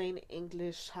plain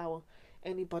English, how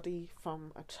anybody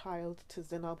from a child to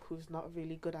Zainab who's not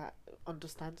really good at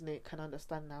understanding it can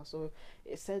understand now. So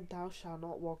it said, "Thou shalt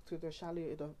not walk through the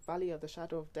valley of the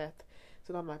shadow of death."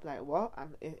 So I'm like what?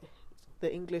 And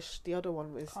the other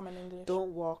one was, Common English.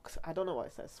 "Don't walk." I don't know what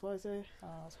it says. What is it?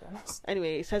 Let's be honest.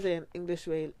 Anyway, it says it in English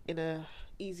way in a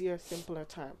easier, simpler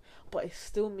term, but it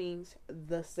still means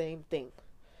the same thing.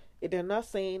 They're not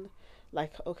saying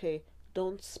like, okay,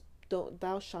 thou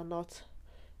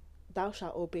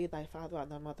shalt obey thy father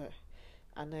and thy mother,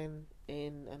 and then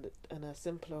in a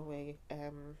simpler way,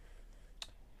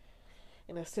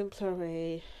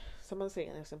 someone say it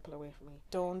in a simpler way for me.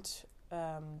 Don't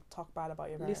talk bad about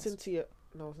your parents. Listen to your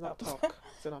no, it's not talk.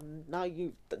 So now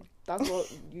that's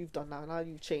what you've done now. Now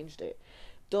you've changed it.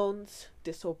 Don't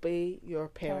disobey your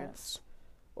parents,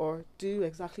 or do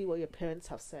exactly what your parents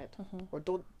have said, or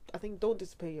don't. I think don't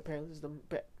disobey your parents is the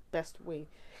best way,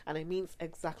 and it means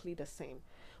exactly the same.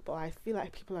 But I feel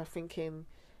like people are thinking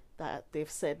that they've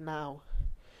said now,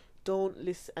 don't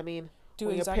listen. I mean, do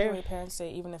when exactly what your parents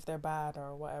say, even if they're bad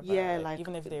or whatever. Yeah, like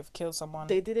even if they've killed someone,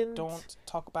 they didn't. don't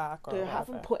talk back or They whatever.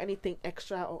 haven't put anything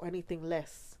extra or anything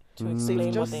less. to Mm. explain They've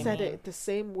what just they said mean. it the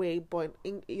same way, but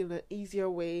in an easier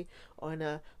way. Or in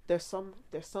a there's some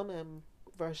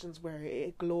versions where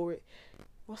it glory.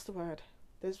 What's the word?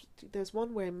 There's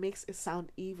one where it makes it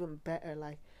sound even better,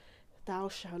 like "Thou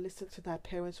shalt listen to thy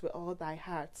parents with all thy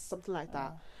heart," something like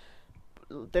that.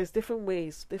 There's different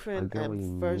ways, different I get what you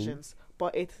mean. versions,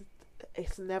 but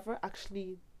it's never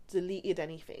actually deleted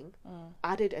anything,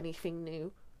 added anything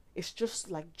new. It's just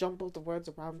like jumbled the words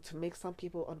around to make some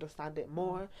people understand it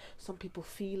more, some people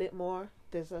feel it more.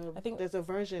 There's a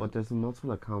version. But there's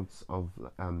multiple accounts of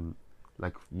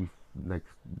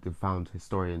they found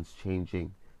historians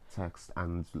changing text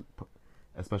and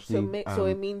especially so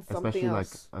it means something especially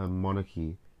else. like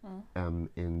monarchy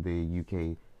in the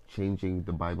UK changing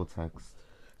the Bible text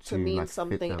To mean like, fit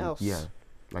something them. else. Yeah,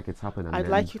 like it's happened. And I'd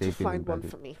then like you to they've been find one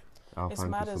embedded. for me. I'll It's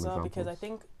find mad you as some well because I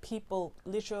examples. think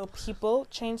literal people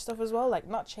change stuff as well. Like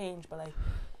not change, but like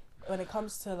when it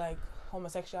comes to like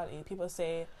homosexuality, people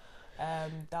say,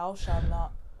 "Thou shalt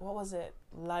not." What was it?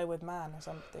 Lie with man or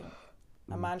something.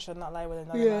 A man should not lie with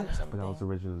another man or something. But that was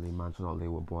originally man should not lay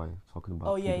with boy, talking about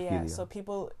Oh yeah, pedophilia. yeah. So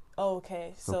people. Oh,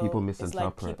 okay. So people it's like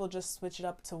misinterpret. people just switch it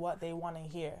up to what they want to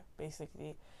hear,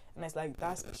 basically, and it's like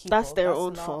that's people. That's their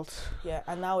own not- fault. Yeah,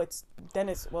 and now it's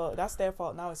that's their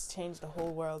fault. Now it's changed the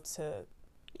whole world to.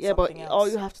 Yeah, but something all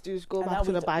else. you have to do is go And back now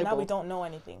to the Bible. Now we don't know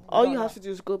anything. We All don't you know. have to do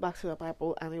is go back to the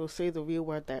Bible, and it will say the real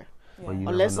word there. Yeah. But you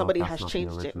never Unless know if somebody that's has not the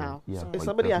changed it original. now. Yeah, So but if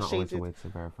somebody there's has not always changed a it, way to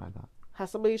verify that. Has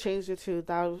somebody changed it to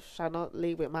thou shalt not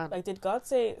lay with man? Like, did God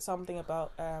say something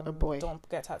about A boy. don't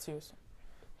get tattoos?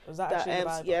 Was that That actually in the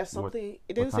Bible? yeah, something.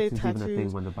 It didn't say tattoo's even a thing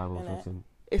tattoos. when the Bible was Innit? written.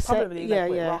 It said Probably, yeah, like,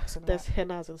 with yeah. rocks and There's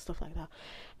hennas and stuff like that.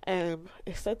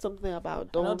 It said something about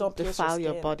I know don't don't pierce your defile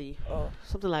your skin. body, Oh,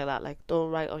 something like that. Like don't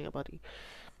write on your body.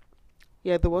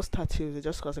 Yeah, there was tattoos. It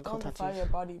just wasn't don't called defile tattoos. your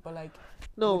body, but like,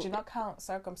 No, would you not count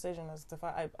circumcision as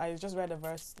defile? I just read a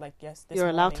verse like this you're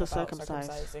allowed morning to about circumcise,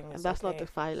 circumcising and is that's not okay.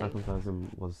 defiling.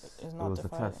 Circumcision It's it not was a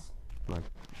defiling. test. Like,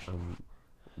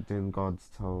 didn't God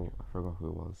tell, I forgot who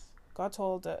it was, God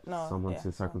told no someone yeah,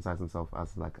 to circumcise himself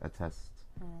as like a test,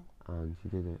 and he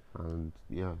did it, and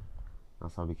yeah,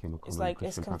 that's how it became a common It's like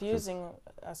Christian it's confusing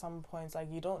at some points. Like,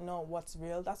 you don't know what's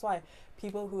real. That's why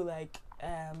people who like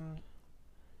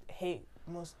hate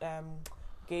most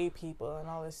gay people and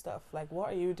all this stuff. Like,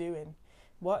 what are you doing?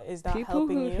 What is that People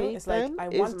helping who you? hate It's like them I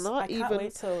is want. not I can't even-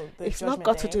 wait till the It's judgment not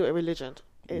got to day. do with religion.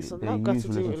 It's They not got use to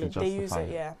do religion with to religion. They use justify it,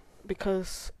 it. yeah.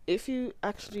 Because if you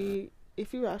actually I'm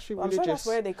sure religious, that's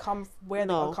where they come, where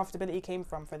No. the uncomfortability came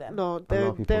from for them. no, A lot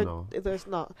of people know. there's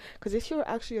not. Because if you're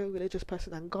actually a religious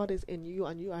person and God is in you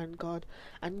and you are in God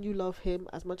and you love Him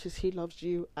as much as He loves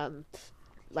you, and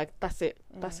like that's it,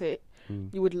 that's it.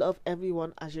 Mm. You would love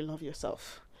everyone as you love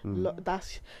yourself. Mm.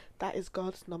 That is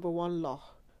God's number one law.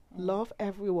 Love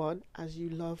everyone as you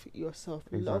love yourself.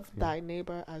 Love Exactly. thy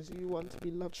neighbor as you want to be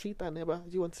loved. Treat thy neighbor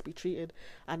as you want to be treated.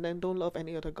 And then don't love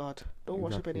any other God. Don't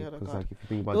worship any other 'cause, God. like, if you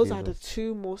think about Those are the Jesus,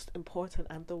 two most important,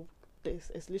 and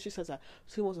it literally says that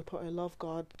two most important: love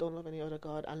God, don't love any other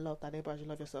God, and love thy neighbor as you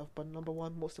love yourself. But number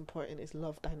one most important is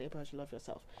love thy neighbor as you love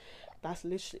yourself. That's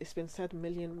literally, it's been said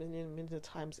millions of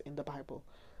times in the Bible.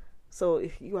 So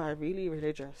if you are really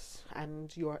religious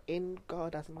and you are in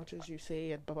God as much as you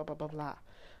say and blah blah blah blah blah,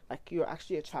 like you're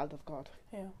actually a child of God,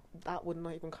 Yeah. that would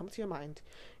not even come to your mind.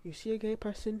 You see a gay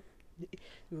person,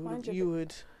 Mind your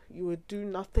you would do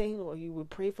nothing, or you would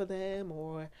pray for them,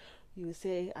 or you would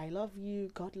say I love you,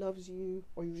 God loves you,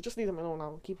 or you would just leave them alone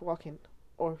and keep walking.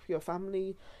 Or if your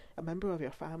family, a member of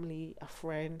your family, a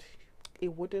friend,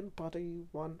 it wouldn't bother you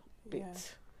one bit. Yeah.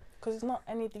 Because it's not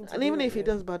anything to And do even with if you. it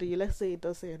does bother you, let's say it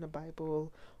does say in the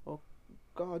Bible, or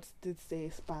God did say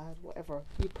it's bad, whatever,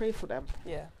 you pray for them.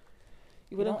 Yeah.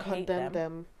 You wouldn't don't hate condemn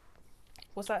them. them.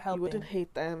 What's that helping? You wouldn't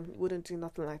hate them. You wouldn't do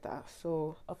nothing like that.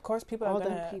 So Of course, people all are them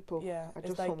gonna. people Yeah, are it's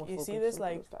just like you homophobic, see this simple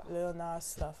like as that. Lil Nas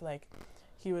stuff. Like,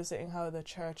 he was saying how the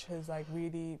church has like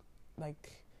really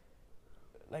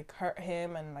like hurt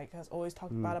him and like has always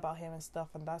talked bad about him and stuff,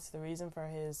 and that's the reason for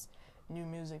his new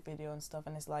music video and stuff.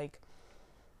 And it's like,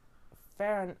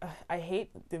 fair. And I hate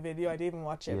the video. I didn't even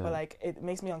watch it, Yeah. but like it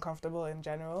makes me uncomfortable in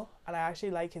general. And I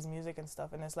actually like his music and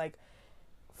stuff. And it's like,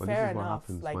 but fair this is what enough.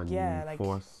 happens like, when yeah, you like try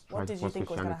what to did you force think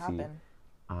was gonna Christianity happen?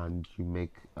 and you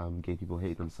make gay people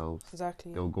hate themselves.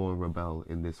 Exactly. They'll go and rebel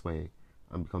in this way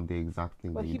and become the exact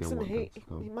thing Well, that he you didn't doesn't want them hate. to He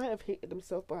become. might have hated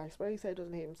himself, but I swear he said he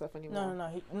doesn't hate himself anymore. No.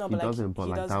 He He doesn't, but he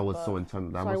like that doesn't, was but so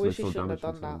intense. That So I was wish he so shouldn't have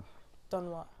damaging done to him. that. done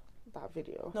what? That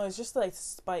video. No, it's just like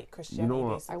spite Christianity,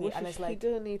 what? basically, I wish and it's he like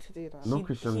didn't need to do that. No, he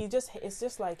Christian- it's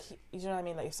just like you know what I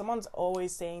mean. Like, if someone's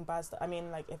always saying bad stuff, I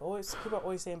mean, like if always people are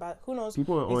always saying bad, who knows?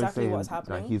 People are always exactly saying what's that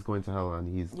happening. he's going to hell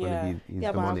and he's Yeah. going to be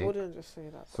Yeah, but I demonic. wouldn't just say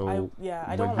that. So I when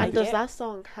don't he like And does it. that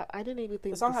song? I didn't even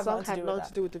think The song the has song nothing to had do with nothing that.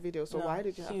 to do with the video. So No, why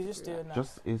did you have he to was just do doing that? that.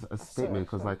 just is a statement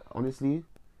because like honestly,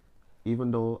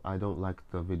 even though I don't like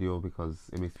the video because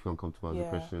it makes me feel uncomfortable as a Yeah.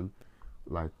 Christian,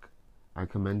 like I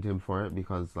commend him for it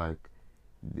because like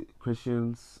the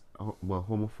Christians, well,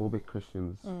 homophobic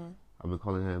Christians, I've been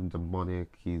calling him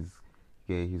demonic, he's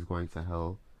gay, he's going to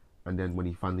hell, and then when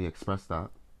he finally expressed that,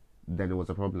 then it was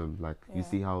a problem. Like you Yeah.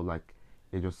 see how like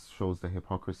it just shows the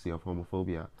hypocrisy of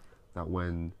homophobia, that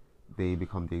when they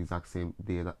become the exact thing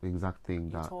You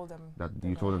that told them that they're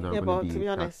you told them not- they're Yeah, going but to to be, be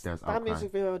honest, there's that outcry.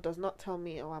 music video does not tell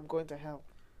me, oh, I'm going to hell.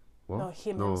 What? No,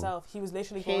 him No. himself. He was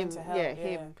literally Him, going to hell. yeah,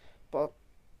 him. But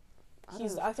I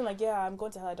He's don't- acting like, yeah, I'm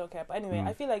going to hell, I don't care. But anyway,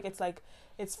 I feel like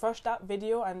it's fresh, that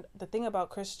video, and the thing about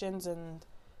Christians and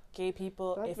gay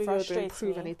people, that it video didn't frustrates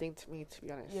prove me. anything to me, to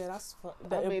be honest. Yeah, that's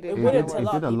That it, made it it wouldn't worse. to a It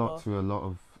lot did a of lot people. to a lot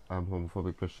of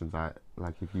homophobic Christians.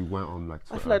 Like if you went on like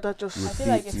I Twitter, feel like that just you I feel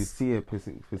see, like you it's- see it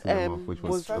pissing them off, which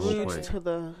was was the whole frustrating. rude point. to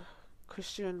the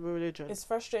Christian religion. It's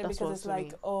frustrating That's because what it's to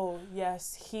like, me. oh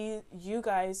yes, you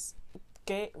guys,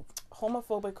 gay,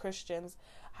 homophobic Christians,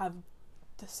 have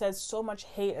said so much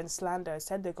hate and slander.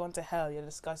 Said they're going to hell. You're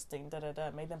disgusting. Da da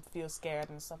da. Made them feel scared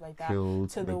and stuff like that. Killed,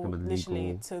 To make the them literally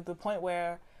illegal. to the point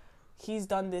where he's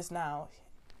done this now,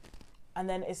 and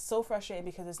then it's so frustrating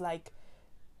because it's like,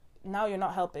 now you're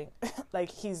not helping. Like,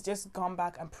 he's just gone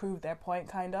back and proved their point,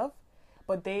 kind of.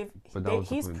 But But that was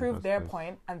the he's point in the proved first their place.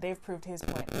 point and they've proved his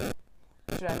point.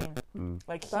 You see what I mean?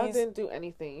 Like That didn't do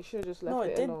anything. You should have just left no,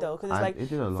 it it did alone. though, because it's like It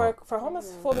did a lot. for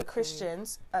homophobic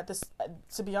Christians,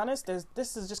 to be honest,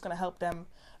 this is just gonna help them,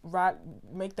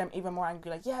 make them even more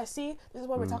angry. Like, yeah, see, this is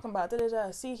what we're talking about. Da, da,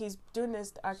 da. See, he's doing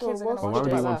this. Our So kids are what's But gonna why watch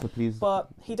would he this. want to please? But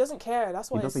he doesn't care. That's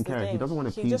He why doesn't it's the care. thing. He doesn't want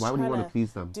to He's please. just Why would he trying want to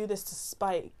please them? do this to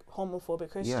spite homophobic Yeah,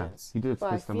 Christians. he did But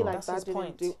I piss them feel off. like That's that his didn't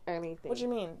point. do anything. What do you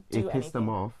mean? It Do pissed them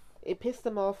anything? off. It pissed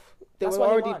them off. They That's were what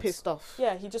he already wants. pissed off.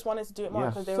 Yeah, he just wanted to do it more Yeah.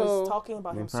 because they So- was talking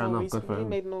about him Fair so enough, good for recently. It him.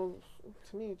 made no.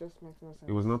 To me, it just makes no sense.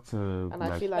 It was not to And I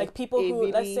like, feel Like people it who,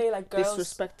 really let's say, like girls.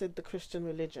 disrespected the Christian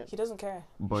religion. He doesn't care.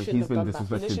 but shouldn't he's have been done that. He disrespected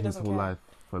literally his doesn't whole care. life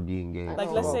for being gay. I Like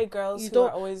know. let's So, say girls You who are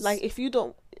don't always like if you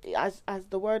don't, as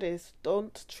the word is,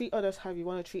 don't treat others how you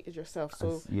want to treat it yourself.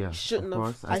 So yeah, you shouldn't of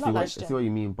have- course. I feel like- I see what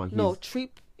you mean, but he's, no,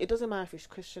 treat. It doesn't matter if he's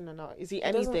Christian or not. Is he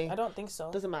It doesn't- anything? I don't think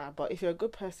so. Doesn't matter. But if you're a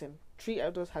good person, treat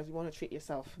others how you want to treat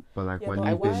yourself. but like Yeah, when but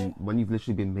you've why- been when you've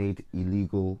literally been made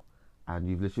illegal, and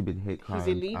you've literally been hate crime.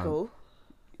 He's illegal.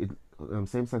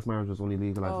 Same-sex marriage was only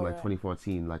legalized in like right.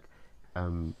 2014. Like,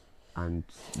 and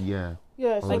yeah,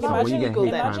 Yeah, so Like, it's so not when you get legal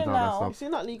hate then. crimes Imagine and all that now- stuff,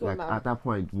 It's not legal like now. at that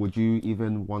point, would you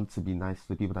even want to be nice to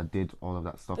the people that did all of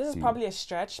that stuff This to is you? probably a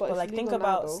stretch, But but it's like think legal now,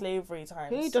 about though. slavery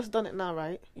times. He just done it now,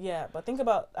 right? Yeah, but think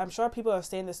about. I'm sure people are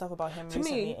saying this stuff about him To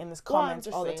recently me, in his what I'm comments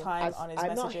just all the saying, time as on his I'm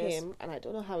messages. not him, and I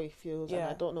don't know how he feels, and Yeah.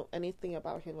 I don't know anything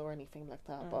about him or anything like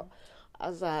that. But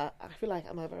as I feel like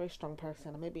I'm a very strong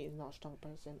person, and maybe he's not a strong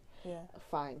person. Yeah,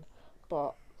 Fine,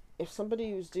 but if somebody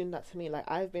who's doing that to me,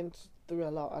 like I've been through a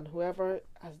lot, and whoever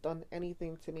has done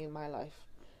anything to me in my life,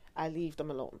 I leave them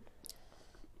alone.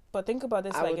 but think about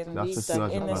this I like would in That's leave just them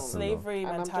like in a the alone. person, slavery And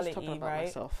I'm just mentality, talking about right?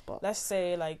 myself, but Let's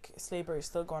say like slavery is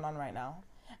still going on right now,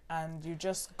 and you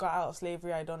just got out of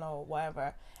slavery. I don't know,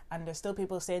 whatever, and there's still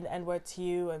people saying the N-word to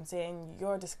you and saying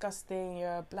you're disgusting,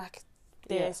 you're a black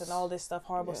this Yes. and all this stuff,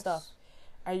 horrible Yes. stuff.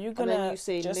 Are you And gonna then you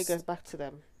say just niggers back to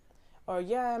them. or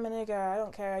yeah, I'm a nigger, I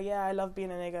don't care, yeah, I love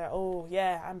being a nigger, oh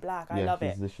yeah, I'm black, I yeah, love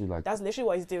he's it. literally like That's literally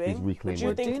what he's doing. He's reclaiming. But you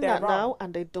We're think Doing they're that wrong? now,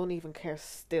 and they don't even care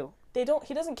still. They don't.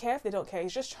 He doesn't care if they don't care.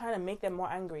 He's just trying to make them more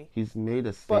angry. he's made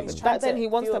a But statement. He's trying then to he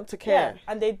wants feel- them to care.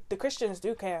 Yeah, and the Christians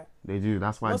do care. They do.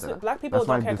 That's why. Muslim, black people That's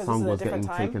why don't care the because this song is a was different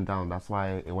getting time. taken down. That's why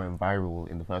it went viral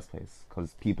in the first place,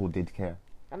 because people did care.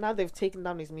 And now they've taken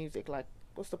down his music. Like,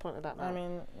 what's the point of that now? I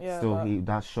mean, yeah. Still, but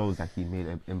that shows that he made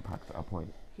an impact at a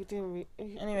point. he didn't.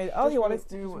 anyway, all he just wanted his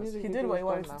to do was music he video did what he is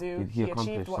wanted gone to now. do. He He accomplished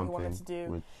achieved what he something wanted to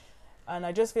do, with- and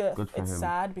I just feel Good for it's him.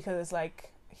 sad because it's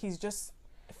like he's just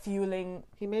fueling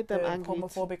He made them the angry. to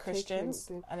homophobic take Christians,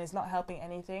 him- and it's not helping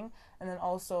anything. And then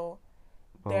also,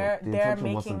 But They're- the they're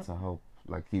intention wasn't making- to help.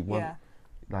 Like he yeah,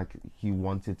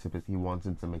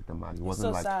 wanted to make them mad. He it's wasn't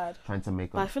so like sad. trying to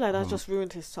make. But I feel like that's him- just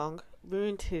ruined his song.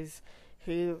 Ruined his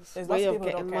There's way lots of of people who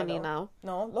getting don't care, money though. now.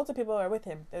 No, lots of people are with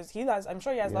him. I'm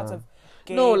sure he has lots Yeah. of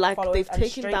gay No, like followers they've and taken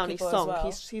straight down his people as song. well.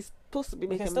 He's supposed to be We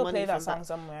can making still money play that from song that.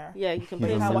 somewhere. Yeah, you can He's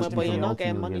play a it somewhere, but you're multi-millionaire, not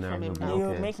getting money from him multi-millionaire, now. he'll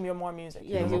He'll okay. make me more music.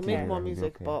 Yeah, He'll he'll be make okay. more He's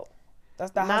music, okay. but That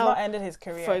has now- not ended his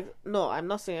career. no, I'm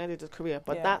not saying I ended his career,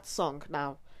 but Yeah. that song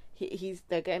now,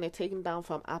 they're getting it taken down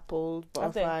from Apple,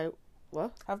 Have they? Spotify.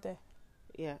 What? Have they?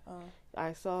 Yeah, Oh.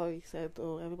 I saw he said,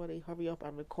 "Oh, everybody, hurry up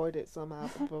and record it somehow."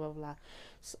 blah blah blah. Blah.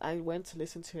 So I went to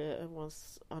listen to it.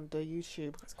 Everyone's on the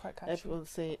YouTube. It's quite catchy. Everyone's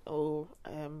saying, "Oh,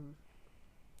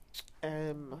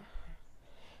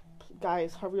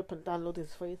 guys, hurry up and download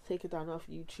this for you. Take it down off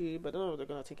YouTube." I don't know if they're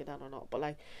gonna take it down or not, but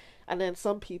like, and then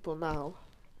some people now,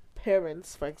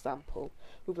 parents, for example,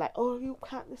 who've like, "Oh, you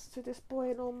can't listen to this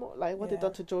boy no more." Like what they Yeah.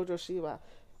 done to Jojo Shiva.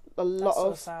 That's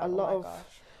so sad. a Oh lot my of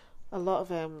gosh. a lot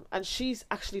of and she's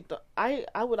actually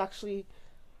I would actually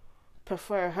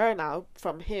prefer her now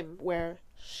from him, where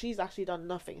she's actually done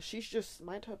nothing. She's just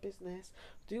mind her business,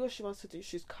 do what she wants to do.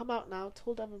 She's come out now,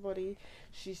 told everybody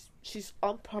she's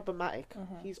unproblematic.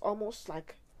 He's almost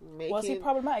like making. Was he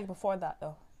problematic before that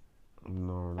though?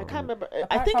 No, I not can't really. remember. I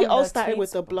Apart think from it all the started with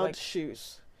tweets, the blood like-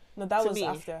 shoes. No, that To was me.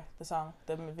 after the song.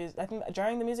 I think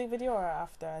during the music video or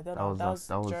after. I don't know. That was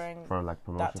during. for like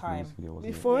promotion for time. this video.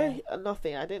 Wasn't Before Yeah.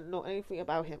 nothing, I didn't know anything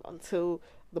about him until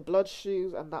the blood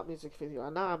shoes and that music video,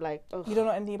 and now I'm like, ugh. You don't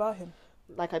know anything about him.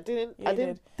 Like I didn't Yeah,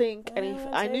 you think anything.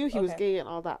 that's I it. knew he was Okay. gay and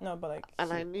all that, No, but like.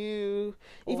 and I knew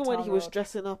Old even when Town he was Road.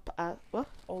 dressing up as what?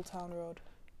 Old Town Road.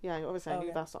 Yeah, obviously I knew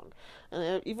Okay. that song,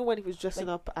 and even when he was dressing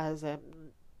up as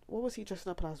what was he dressing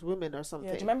up as, women or something?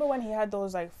 Yeah. Do you remember when he had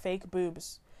those like fake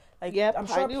boobs? Like, Yep, I'm I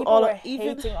sure knew people all were of-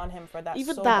 even- hating on him for that.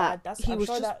 Even so that bad. That's, he I'm was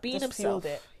sure just that being just fueled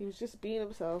himself. it. He was just being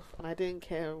himself, and I didn't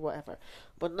care whatever.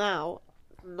 But now,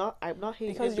 I'm not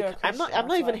hating Because him. you're a I'm not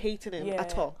Christian, even that's why. hating him Yeah.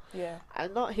 at all. Yeah.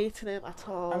 I'm not hating him at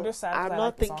all. I'm just sad 'cause I'm I not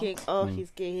like the song. thinking, oh,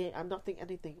 he's gay. I'm not thinking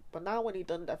anything. But now when he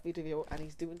done that video and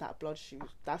he's doing that blood shoes,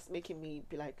 that's making me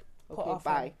be like, Put Okay, off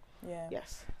bye. him. Yeah.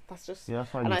 Yes, that's just. Yeah,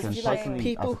 that's why And you I can feel like personally,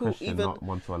 people as a who Christian, even- not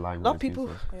want to align not with people-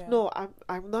 Jesus. Yeah. No,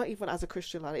 I'm not even as a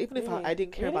Christian, like, even if Really? I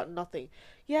didn't care Really? about nothing.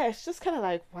 Yeah, it's just kind of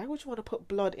like, why would you want to put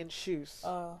blood in shoes?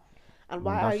 And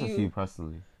why That's are just you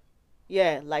personally.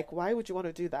 Yeah, like, why would you want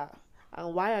to do that?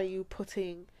 And why are you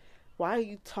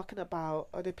talking about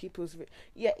other people's...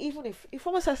 Yeah, even if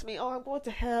someone says to me, oh, I'm going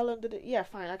to hell, and yeah,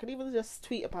 fine, I can even just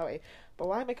tweet about it. But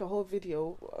why make a whole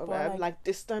video where I'm, like,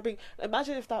 disturbing...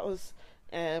 Imagine if that was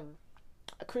a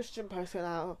Christian person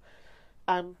out,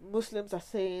 and Muslims are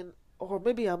saying... Or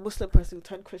maybe a Muslim person who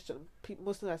turned Christian.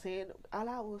 Muslims are saying,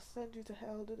 Allah will send you to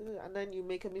hell. And then you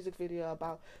make a music video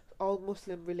about all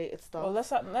Muslim-related stuff. Well,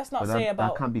 let's not But say that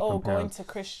about can't be going compared. to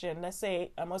Christian. Let's say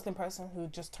a Muslim person who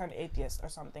just turned atheist or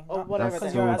something. Or Not- whatever. That's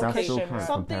Because still, you're as a that's still Christian, can't right?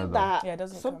 Something compare, though. that Yeah, it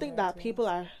doesn't something compare, that to be people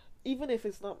are, even if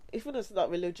it's not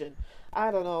religion,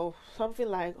 I don't know, something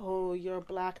like, oh, you're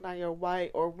black, now you're white,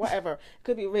 or whatever. It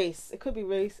could be race, it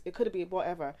could be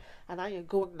whatever. And now you're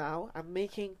going now and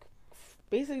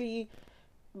basically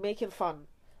making fun.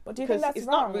 But do you Because think that's it's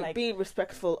wrong? not Like, being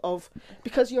respectful of,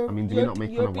 because you're I mean, do we you're, not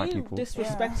make you're fun of white being people?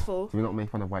 disrespectful. Do we not make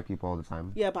fun of white people all the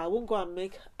time? Yeah, but I wouldn't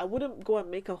go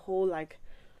and make a whole like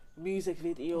music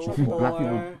video Sure. Black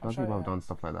or people have done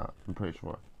stuff like that. I'm pretty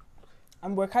sure.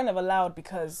 and we're kind of allowed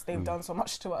because they've done so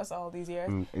much to us all these years.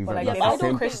 Exactly. But like, Yeah, they but I don't don't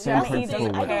think think Christianity that's the thing.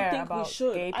 doesn't I don't care think we about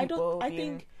should. gay I people don't- I being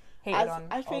think hated as on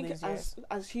I all think these years.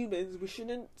 as humans we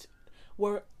shouldn't.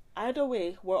 We're either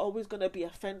way. We're always gonna be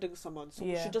offending someone, so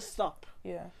we Yeah. should just stop.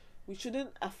 Yeah. We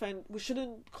shouldn't offend. We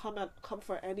shouldn't come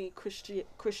for any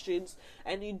Christians,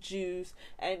 any Jews,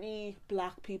 any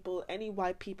black people, any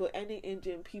white people, any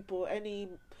Indian people, any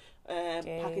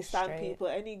Gay, Pakistan straight. people,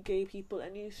 any gay people,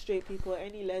 any straight people,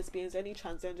 any lesbians, any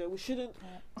transgender. We shouldn't.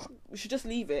 Yeah. We should just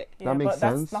leave it. Yeah, makes but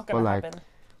that's sense, not but, gonna like, happen.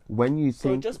 When you So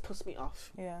it think just puts me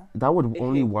off. Yeah. that would If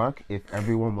only it- work if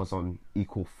everyone was on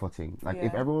equal footing. Like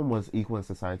if Yeah. everyone was equal in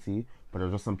society, but there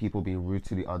were just some people being rude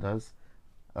to the others,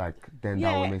 like then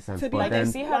that Yeah, would make sense. to be But Like, then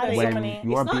I see how there's so when many.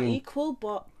 you It's are not being equal,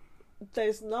 but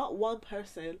there's not one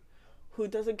person who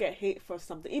doesn't get hate for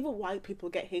something. Even white people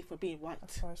get hate for being white.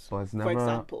 Of course. but it's for never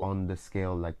example. on the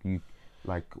scale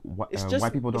It's just-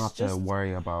 white people don't have it's to just-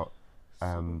 worry about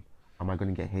am I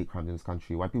going to get hate crimes in this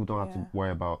country. White people don't have Yeah. to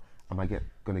worry about am I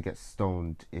going to get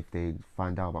stoned if they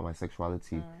find out about my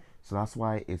sexuality. So that's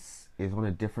why it's on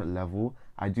a different level.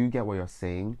 I do get what you're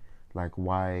saying, like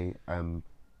why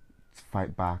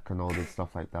fight back and all this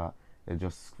stuff like that. It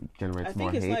just generates I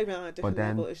more think it's hate. not even on a different then-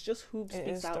 level. It's just who It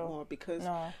speaks is out though. more because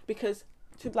No. because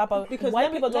Black, but because white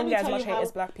let me- people let don't me get as tell much you hate how-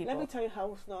 as black people. Let me tell you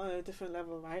how it's not on a different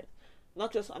level, right? I'm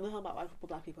not talking about white people,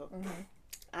 black people. Mhm.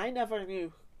 I never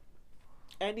knew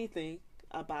anything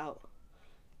about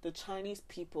the Chinese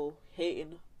people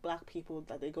hating black people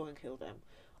that they go and kill them.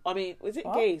 I mean, is it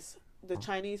What? gays? The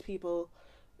Chinese people,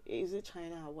 is it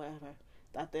China or whatever,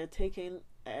 that they're taking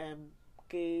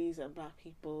gays and black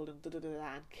people and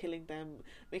and killing them,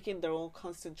 making their own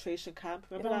concentration camp.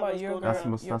 You're Remember talking that about was going That's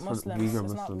on? Mus- your that's what Muslims. we are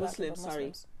It's not Muslims. black people, Muslims, sorry.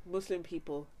 Muslims. Muslim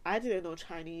people. I didn't know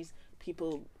Chinese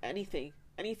people anything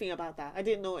about that. I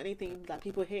didn't know anything that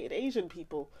people hated Asian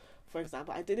people, for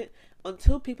example. I didn't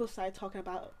until people started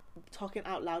talking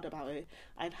out loud about it.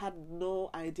 I had no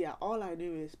idea. All I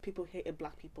knew is people hated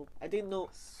black people. I didn't know.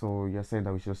 So you're saying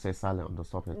that we should stay silent on this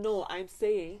topic? No, I'm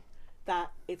saying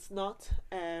that it's not.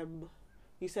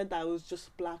 You said that it was just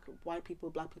white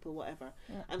people, black people, whatever.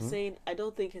 Yeah. I'm saying I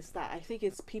don't think it's that. I think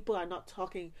it's people are not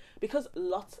talking because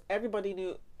everybody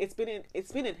knew it's been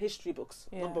in history books.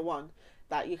 Yeah. Number one,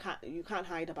 that you can't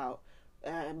hide about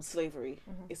slavery.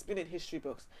 Mhm. It's been in history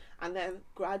books, and then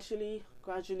gradually,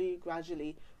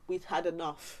 we've had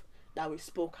enough that we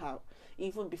spoke out.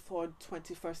 Even before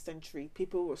 21st century,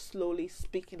 people were slowly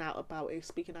speaking out about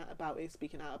it.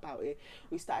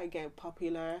 We started getting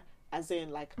popular, as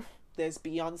in like. There's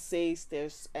Beyonce's,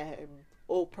 there's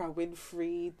Oprah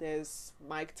Winfrey, there's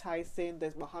Mike Tyson,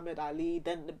 there's Muhammad Ali,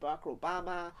 then Barack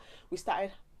Obama. We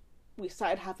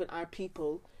started having our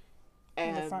people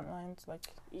In the front lines, like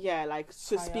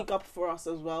to high speak up. up for us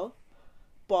as well.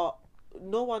 But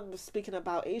no one was speaking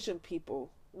about Asian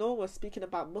people. No one was speaking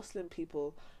about Muslim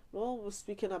people. No one was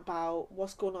speaking about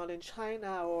what's going on in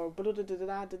China or blah, blah, blah, blah,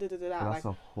 blah, blah, blah, blah. That's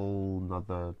a whole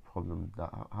nother problem.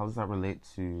 How does that relate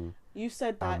to? You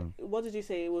said that. What did you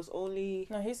say? It was only.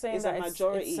 no, he's saying It's that a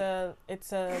majority.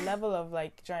 it's a level of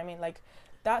like, do you know what I mean? Like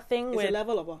that thing It's with a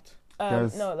level of what?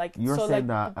 There's- no, like you're so saying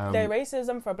like that, the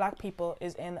racism for black people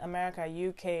is in America,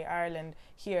 UK, Ireland,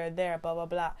 here, there, blah blah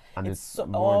blah. And It's it's so,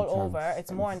 more all intense. over.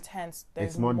 It's more intense. There's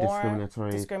It's more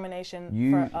discriminatory. discrimination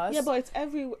You- for us. Yeah, but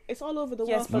it's all over the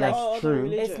Yes, world for but like- all True. other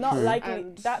religions. it's not True. likely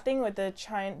And that thing with the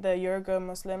Uyghur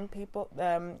Muslim people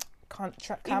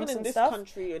camps even in and this stuff.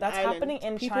 country, in That's Ireland, happening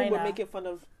in people China. were making fun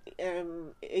of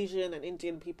Asian and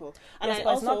Indian people, and Yes, I but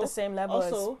also it's not the same level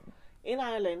also in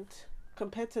Ireland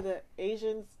compared to the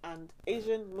Asians and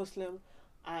Asian Muslim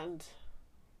and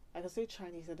I can say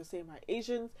Chinese are the same, right?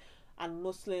 Asians and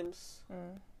Muslims,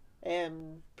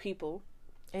 people.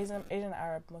 Asian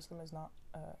Arab Muslim is not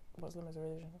Muslim is a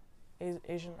religion.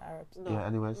 Asian Arabs. No, Yeah,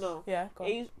 anyways. no. Yeah, go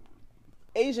on.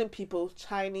 Asian people,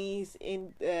 Chinese,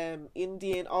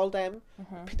 Indian, all them,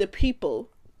 Mm-hmm. the people,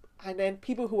 and then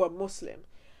people who are Muslim,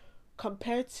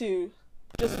 compared to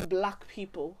just black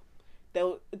people. They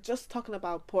were just talking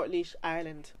about Portlaoise,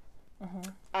 Ireland. Mm-hmm.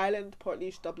 Ireland,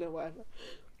 Portlaoise, Dublin, whatever.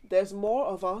 There's more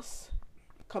of us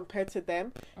compared to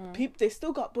them. They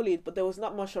still got bullied, but there was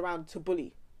not much around to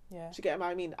bully. Yeah. Do you get what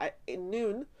I mean? In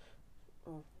noon,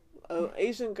 an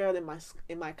Asian girl in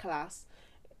my class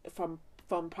from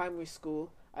primary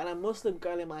school and a Muslim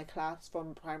girl in my class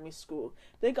from primary school,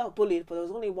 they got bullied, but there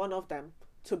was only one of them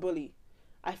to bully.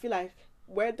 I feel like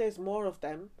where there's more of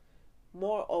them,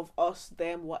 more of us,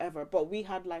 them, whatever, but we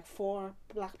had like 4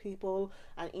 black people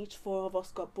and each 4 of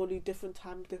us got bullied different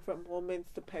times, different moments,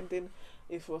 depending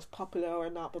if it was popular or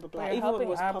not, blah blah blah. But you're Even when helping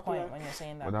it was our popular. point when you're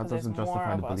saying that. But that 'cause there's doesn't more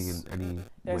justify the of bullying us. in any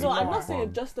There's way. No, I'm more. not saying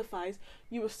it justifies.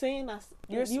 You were saying that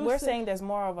We're saying there's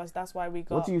more of us. That's why we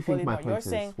got What do you think bullied my more. You're point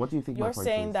saying is? What do you think my you're point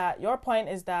saying is? that your point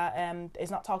is that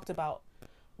it's not talked about.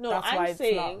 no. That's why I'm it's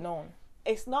saying not known.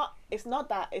 it's not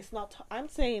that it's not. I'm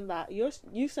saying that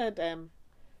you said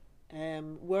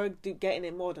we're getting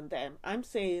it more than them. I'm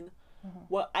saying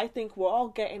well, I think we're all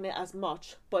getting it as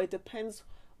much, but it depends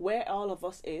where all of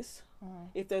us is.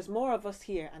 If there's more of us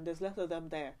here and there's less of them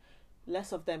there,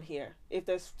 less of them here. If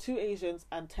there's 2 Asians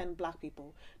and 10 black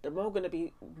people, then we're going to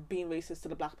be being racist to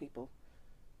the black people.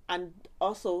 And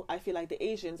also, I feel like the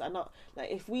Asians are not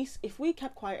like if we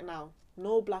kept quiet now,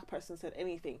 no black person said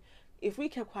anything. If we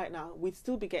kept quiet now, we'd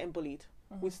still be getting bullied.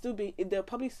 We'd still be there'll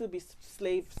probably still be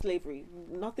slavery.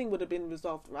 Nothing would have been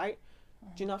resolved, right?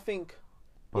 Do you not think?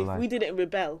 But if like, we didn't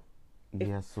rebel,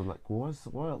 yeah. So like,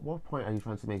 what point are you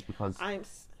trying to make? Because I'm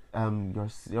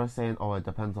you're saying, oh, it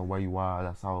depends on where you are.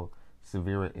 That's how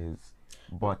severe it is.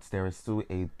 But there is still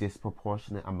a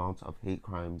disproportionate amount of hate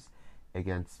crimes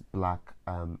against black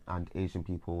and Asian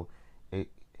people. Hate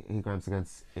crimes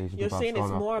against Asian you're people. saying it's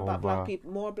more over, about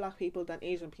more black people than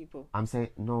Asian people. I'm saying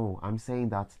no. I'm saying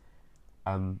that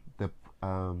the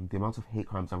amount of hate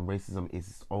crimes and racism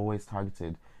is always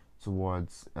targeted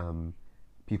towards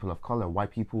people of color.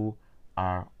 White people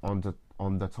are on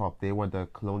the top. They were the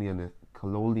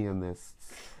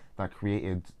colonialists that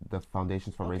created the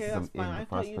foundations for Okay, racism that's fine. in I the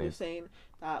thought first you were place. saying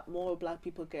that more black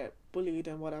people get bullied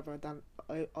and whatever than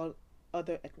all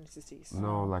other ethnicities.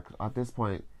 No, like at this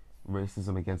point,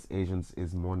 racism against Asians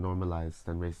is more normalized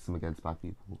than racism against black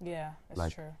people. Yeah, it's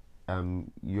like, true.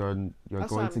 You're That's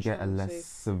going what to I'm get a trying to less say.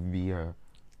 severe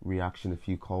reaction if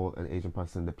you call an Asian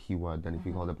person the P word than if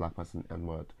you call the black person N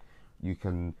word. You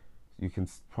can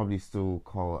probably still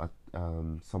call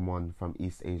someone from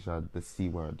East Asia the C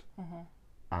word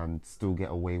and still get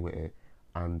away with it.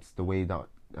 And the way that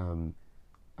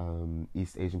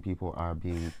East Asian people are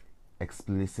being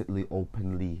explicitly,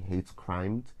 openly hate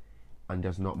crimed, and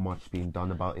there's not much being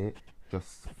done about it,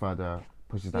 just further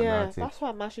pushes that narrative. That's what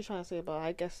I'm actually trying to say, but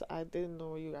I guess I didn't know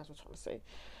what you guys were trying to say.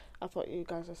 I thought you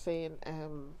guys were saying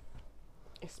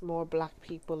it's more black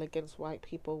people against white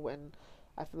people when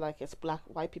I feel like it's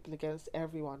white people against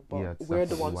everyone, but Yeah, it's we're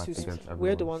the definitely ones white against we're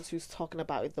the everyone. ones who's talking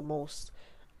about it the most,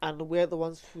 and we're the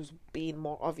ones who's being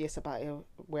more obvious about it,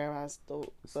 whereas the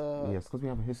Yes, because we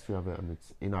have a history of it and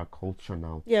it's in our culture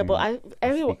now. yeah, to but I speak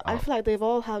feel up. like they've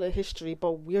all had a history,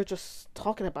 but we're just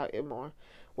talking about it more.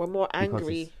 We're more Because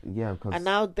angry, it's- yeah, because and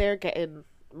now they're getting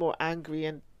more angry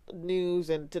and news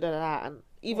and da and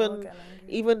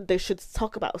even they should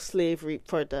talk about slavery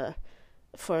for the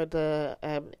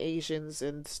Asians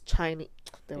and Chinese.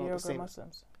 They're all the Uyghur same.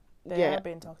 Muslims. They Yeah. are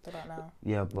being talked about now.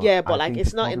 yeah, But I like think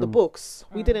it's the not in the problem- books.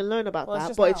 We Mm. didn't learn about Well, it's that,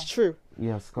 just but now. it's true.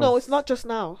 Yes, No, it's not just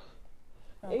now.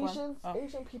 Oh, go on.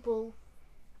 Asian people,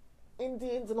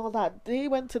 Indians and all that, they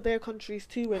went to their countries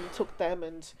too and took them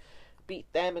and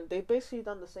beat them, and they basically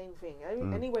done the same thing.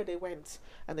 Anywhere they went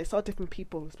and they saw different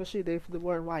people, especially if they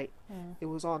weren't white, it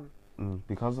was on.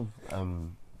 Because of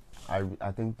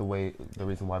I think the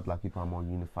reason why black people are more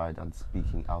unified and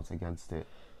speaking out against it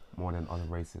more than other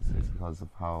races is because of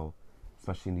how,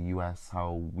 especially in the US,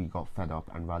 how we got fed up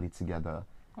and rallied together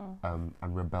and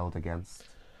rebelled against.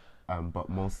 But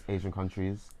most Asian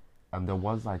countries, there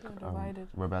was like They're divided.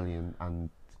 rebellion,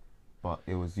 but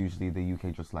it was usually the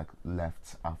UK just like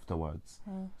left afterwards.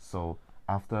 So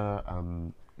after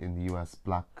in the US,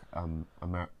 black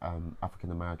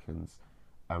African Americans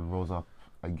rose up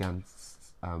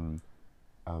against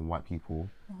white people,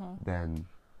 then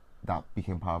that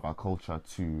became part of our culture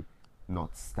to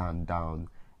not stand down,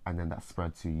 and then that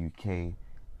spread to UK,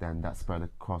 then that spread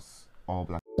across all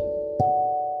black.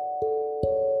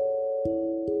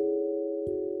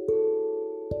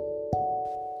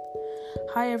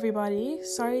 Hi everybody,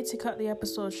 sorry to cut the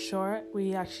episode short.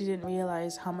 We actually didn't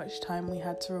realize how much time we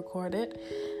had to record it.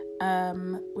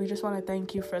 We just want to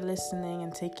thank you for listening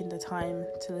and taking the time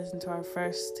to listen to our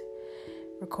first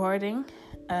recording.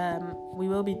 We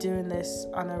will be doing this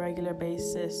on a regular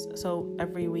basis, so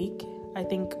every week. I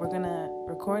think we're gonna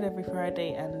record every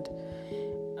Friday and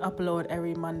upload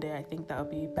every Monday. I think that would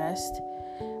be best.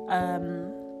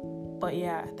 But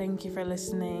yeah, thank you for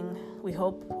listening. We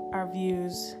hope our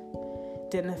views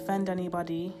didn't offend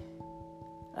anybody.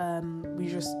 We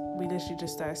literally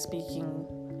just started speaking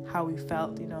how we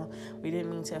felt, we didn't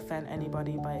mean to offend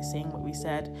anybody by saying what we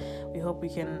said. We hope we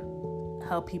can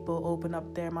help people open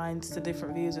up their minds to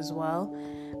different views as well,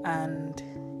 and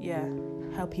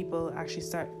help people actually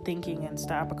start thinking and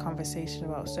start up a conversation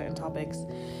about certain topics.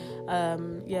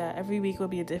 Every week will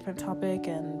be a different topic,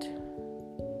 and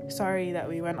sorry that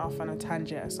we went off on a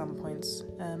tangent at some points.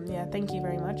 Thank you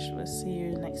very much. We'll see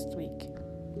you next week.